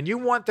team and you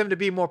want them to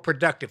be more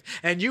productive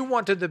and you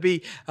want them to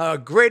be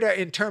greater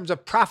in terms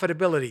of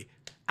profitability,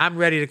 I'm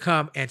ready to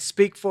come and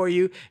speak for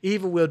you.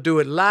 Either we'll do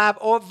it live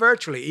or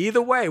virtually.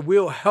 Either way,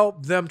 we'll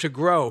help them to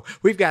grow.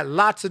 We've got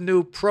lots of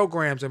new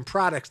programs and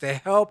products to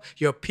help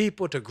your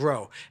people to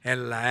grow.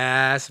 And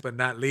last but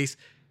not least,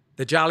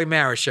 The Jolly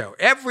Marriage Show.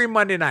 Every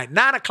Monday night,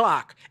 9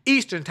 o'clock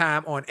Eastern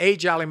Time on A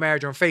Jolly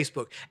Marriage on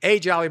Facebook, A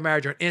Jolly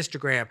Marriage on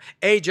Instagram,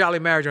 A Jolly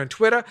Marriage on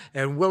Twitter,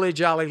 and Willie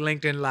Jolly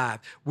LinkedIn Live.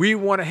 We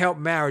want to help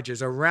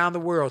marriages around the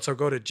world, so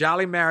go to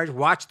Jolly Marriage,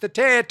 watch the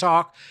TED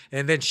Talk,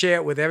 and then share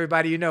it with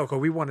everybody you know, because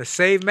we want to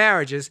save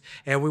marriages,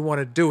 and we want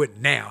to do it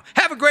now.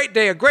 Have a great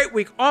day, a great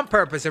week on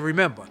purpose, and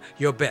remember,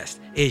 your best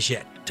is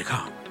yet to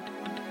come.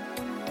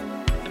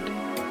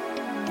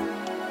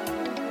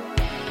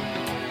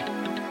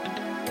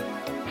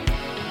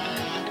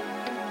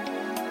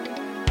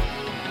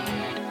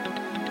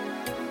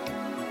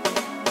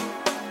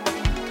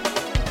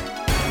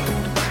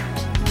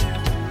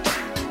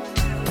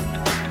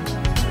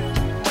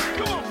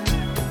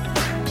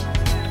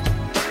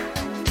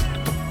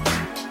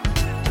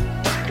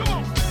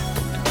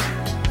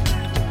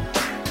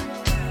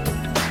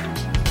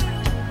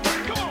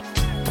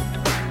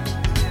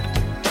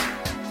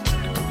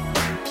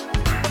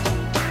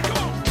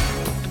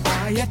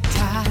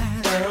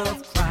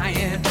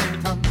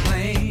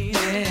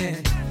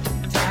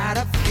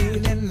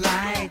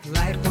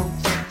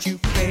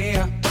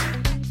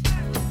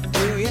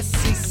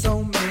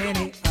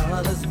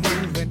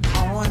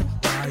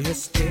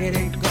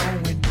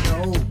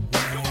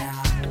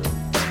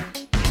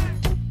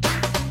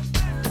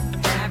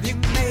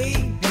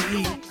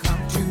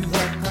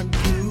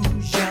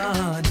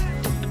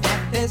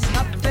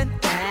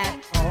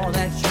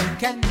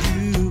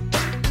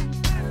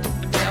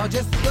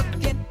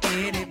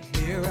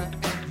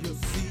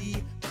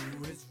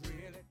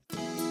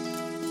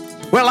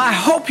 Well, I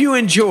hope you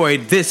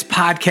enjoyed this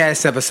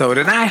podcast episode,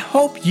 and I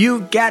hope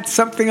you got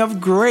something of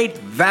great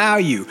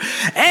value.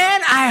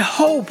 And I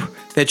hope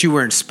that you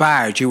were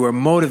inspired, you were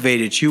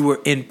motivated, you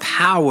were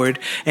empowered,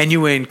 and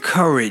you were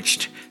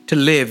encouraged to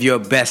live your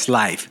best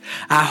life.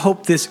 I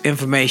hope this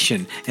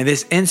information and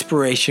this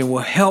inspiration will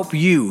help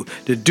you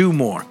to do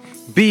more,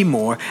 be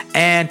more,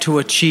 and to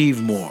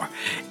achieve more.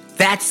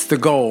 That's the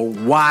goal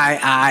why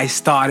I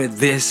started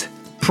this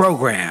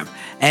program,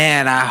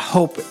 and I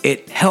hope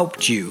it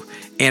helped you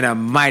in a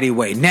mighty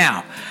way.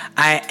 Now,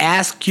 I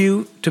ask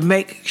you to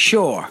make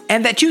sure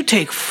and that you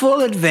take full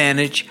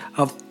advantage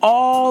of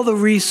all the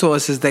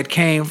resources that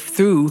came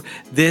through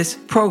this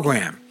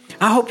program.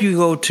 I hope you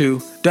go to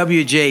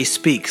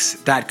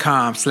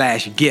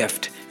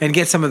wjspeaks.com/gift and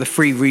get some of the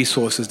free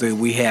resources that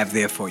we have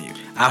there for you.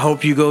 I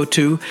hope you go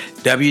to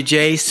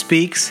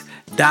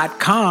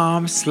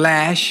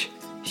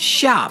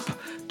wjspeaks.com/shop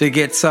to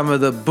get some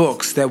of the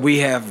books that we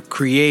have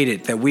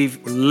created, that we've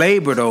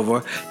labored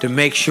over to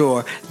make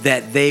sure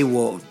that they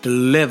will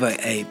deliver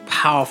a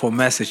powerful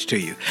message to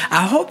you.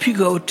 I hope you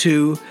go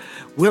to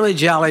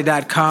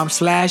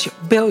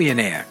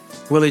williejolly.com/billionaire.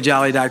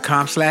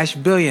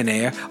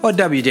 williejolly.com/billionaire or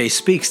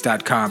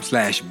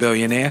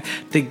wjspeaks.com/billionaire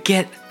to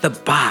get the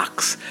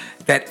box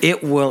that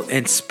it will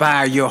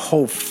inspire your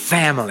whole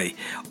family,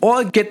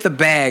 or get the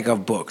bag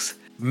of books.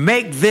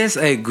 Make this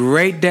a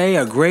great day,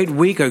 a great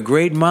week, a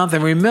great month,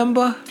 and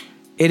remember,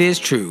 it is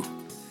true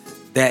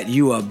that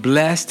you are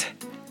blessed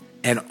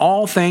and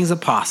all things are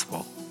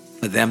possible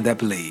for them that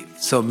believe.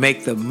 So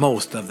make the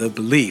most of the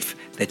belief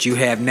that you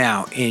have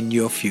now in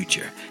your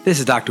future. This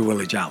is Dr.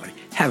 Willie Jolly.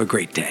 Have a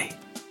great day.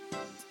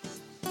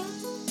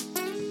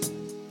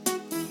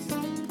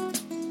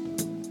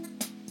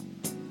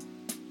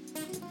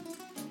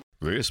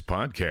 This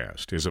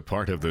podcast is a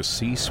part of the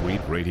C-Suite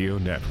Radio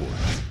Network.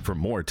 For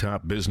more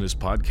top business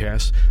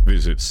podcasts,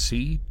 visit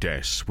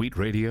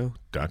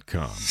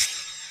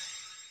c-suiteradio.com.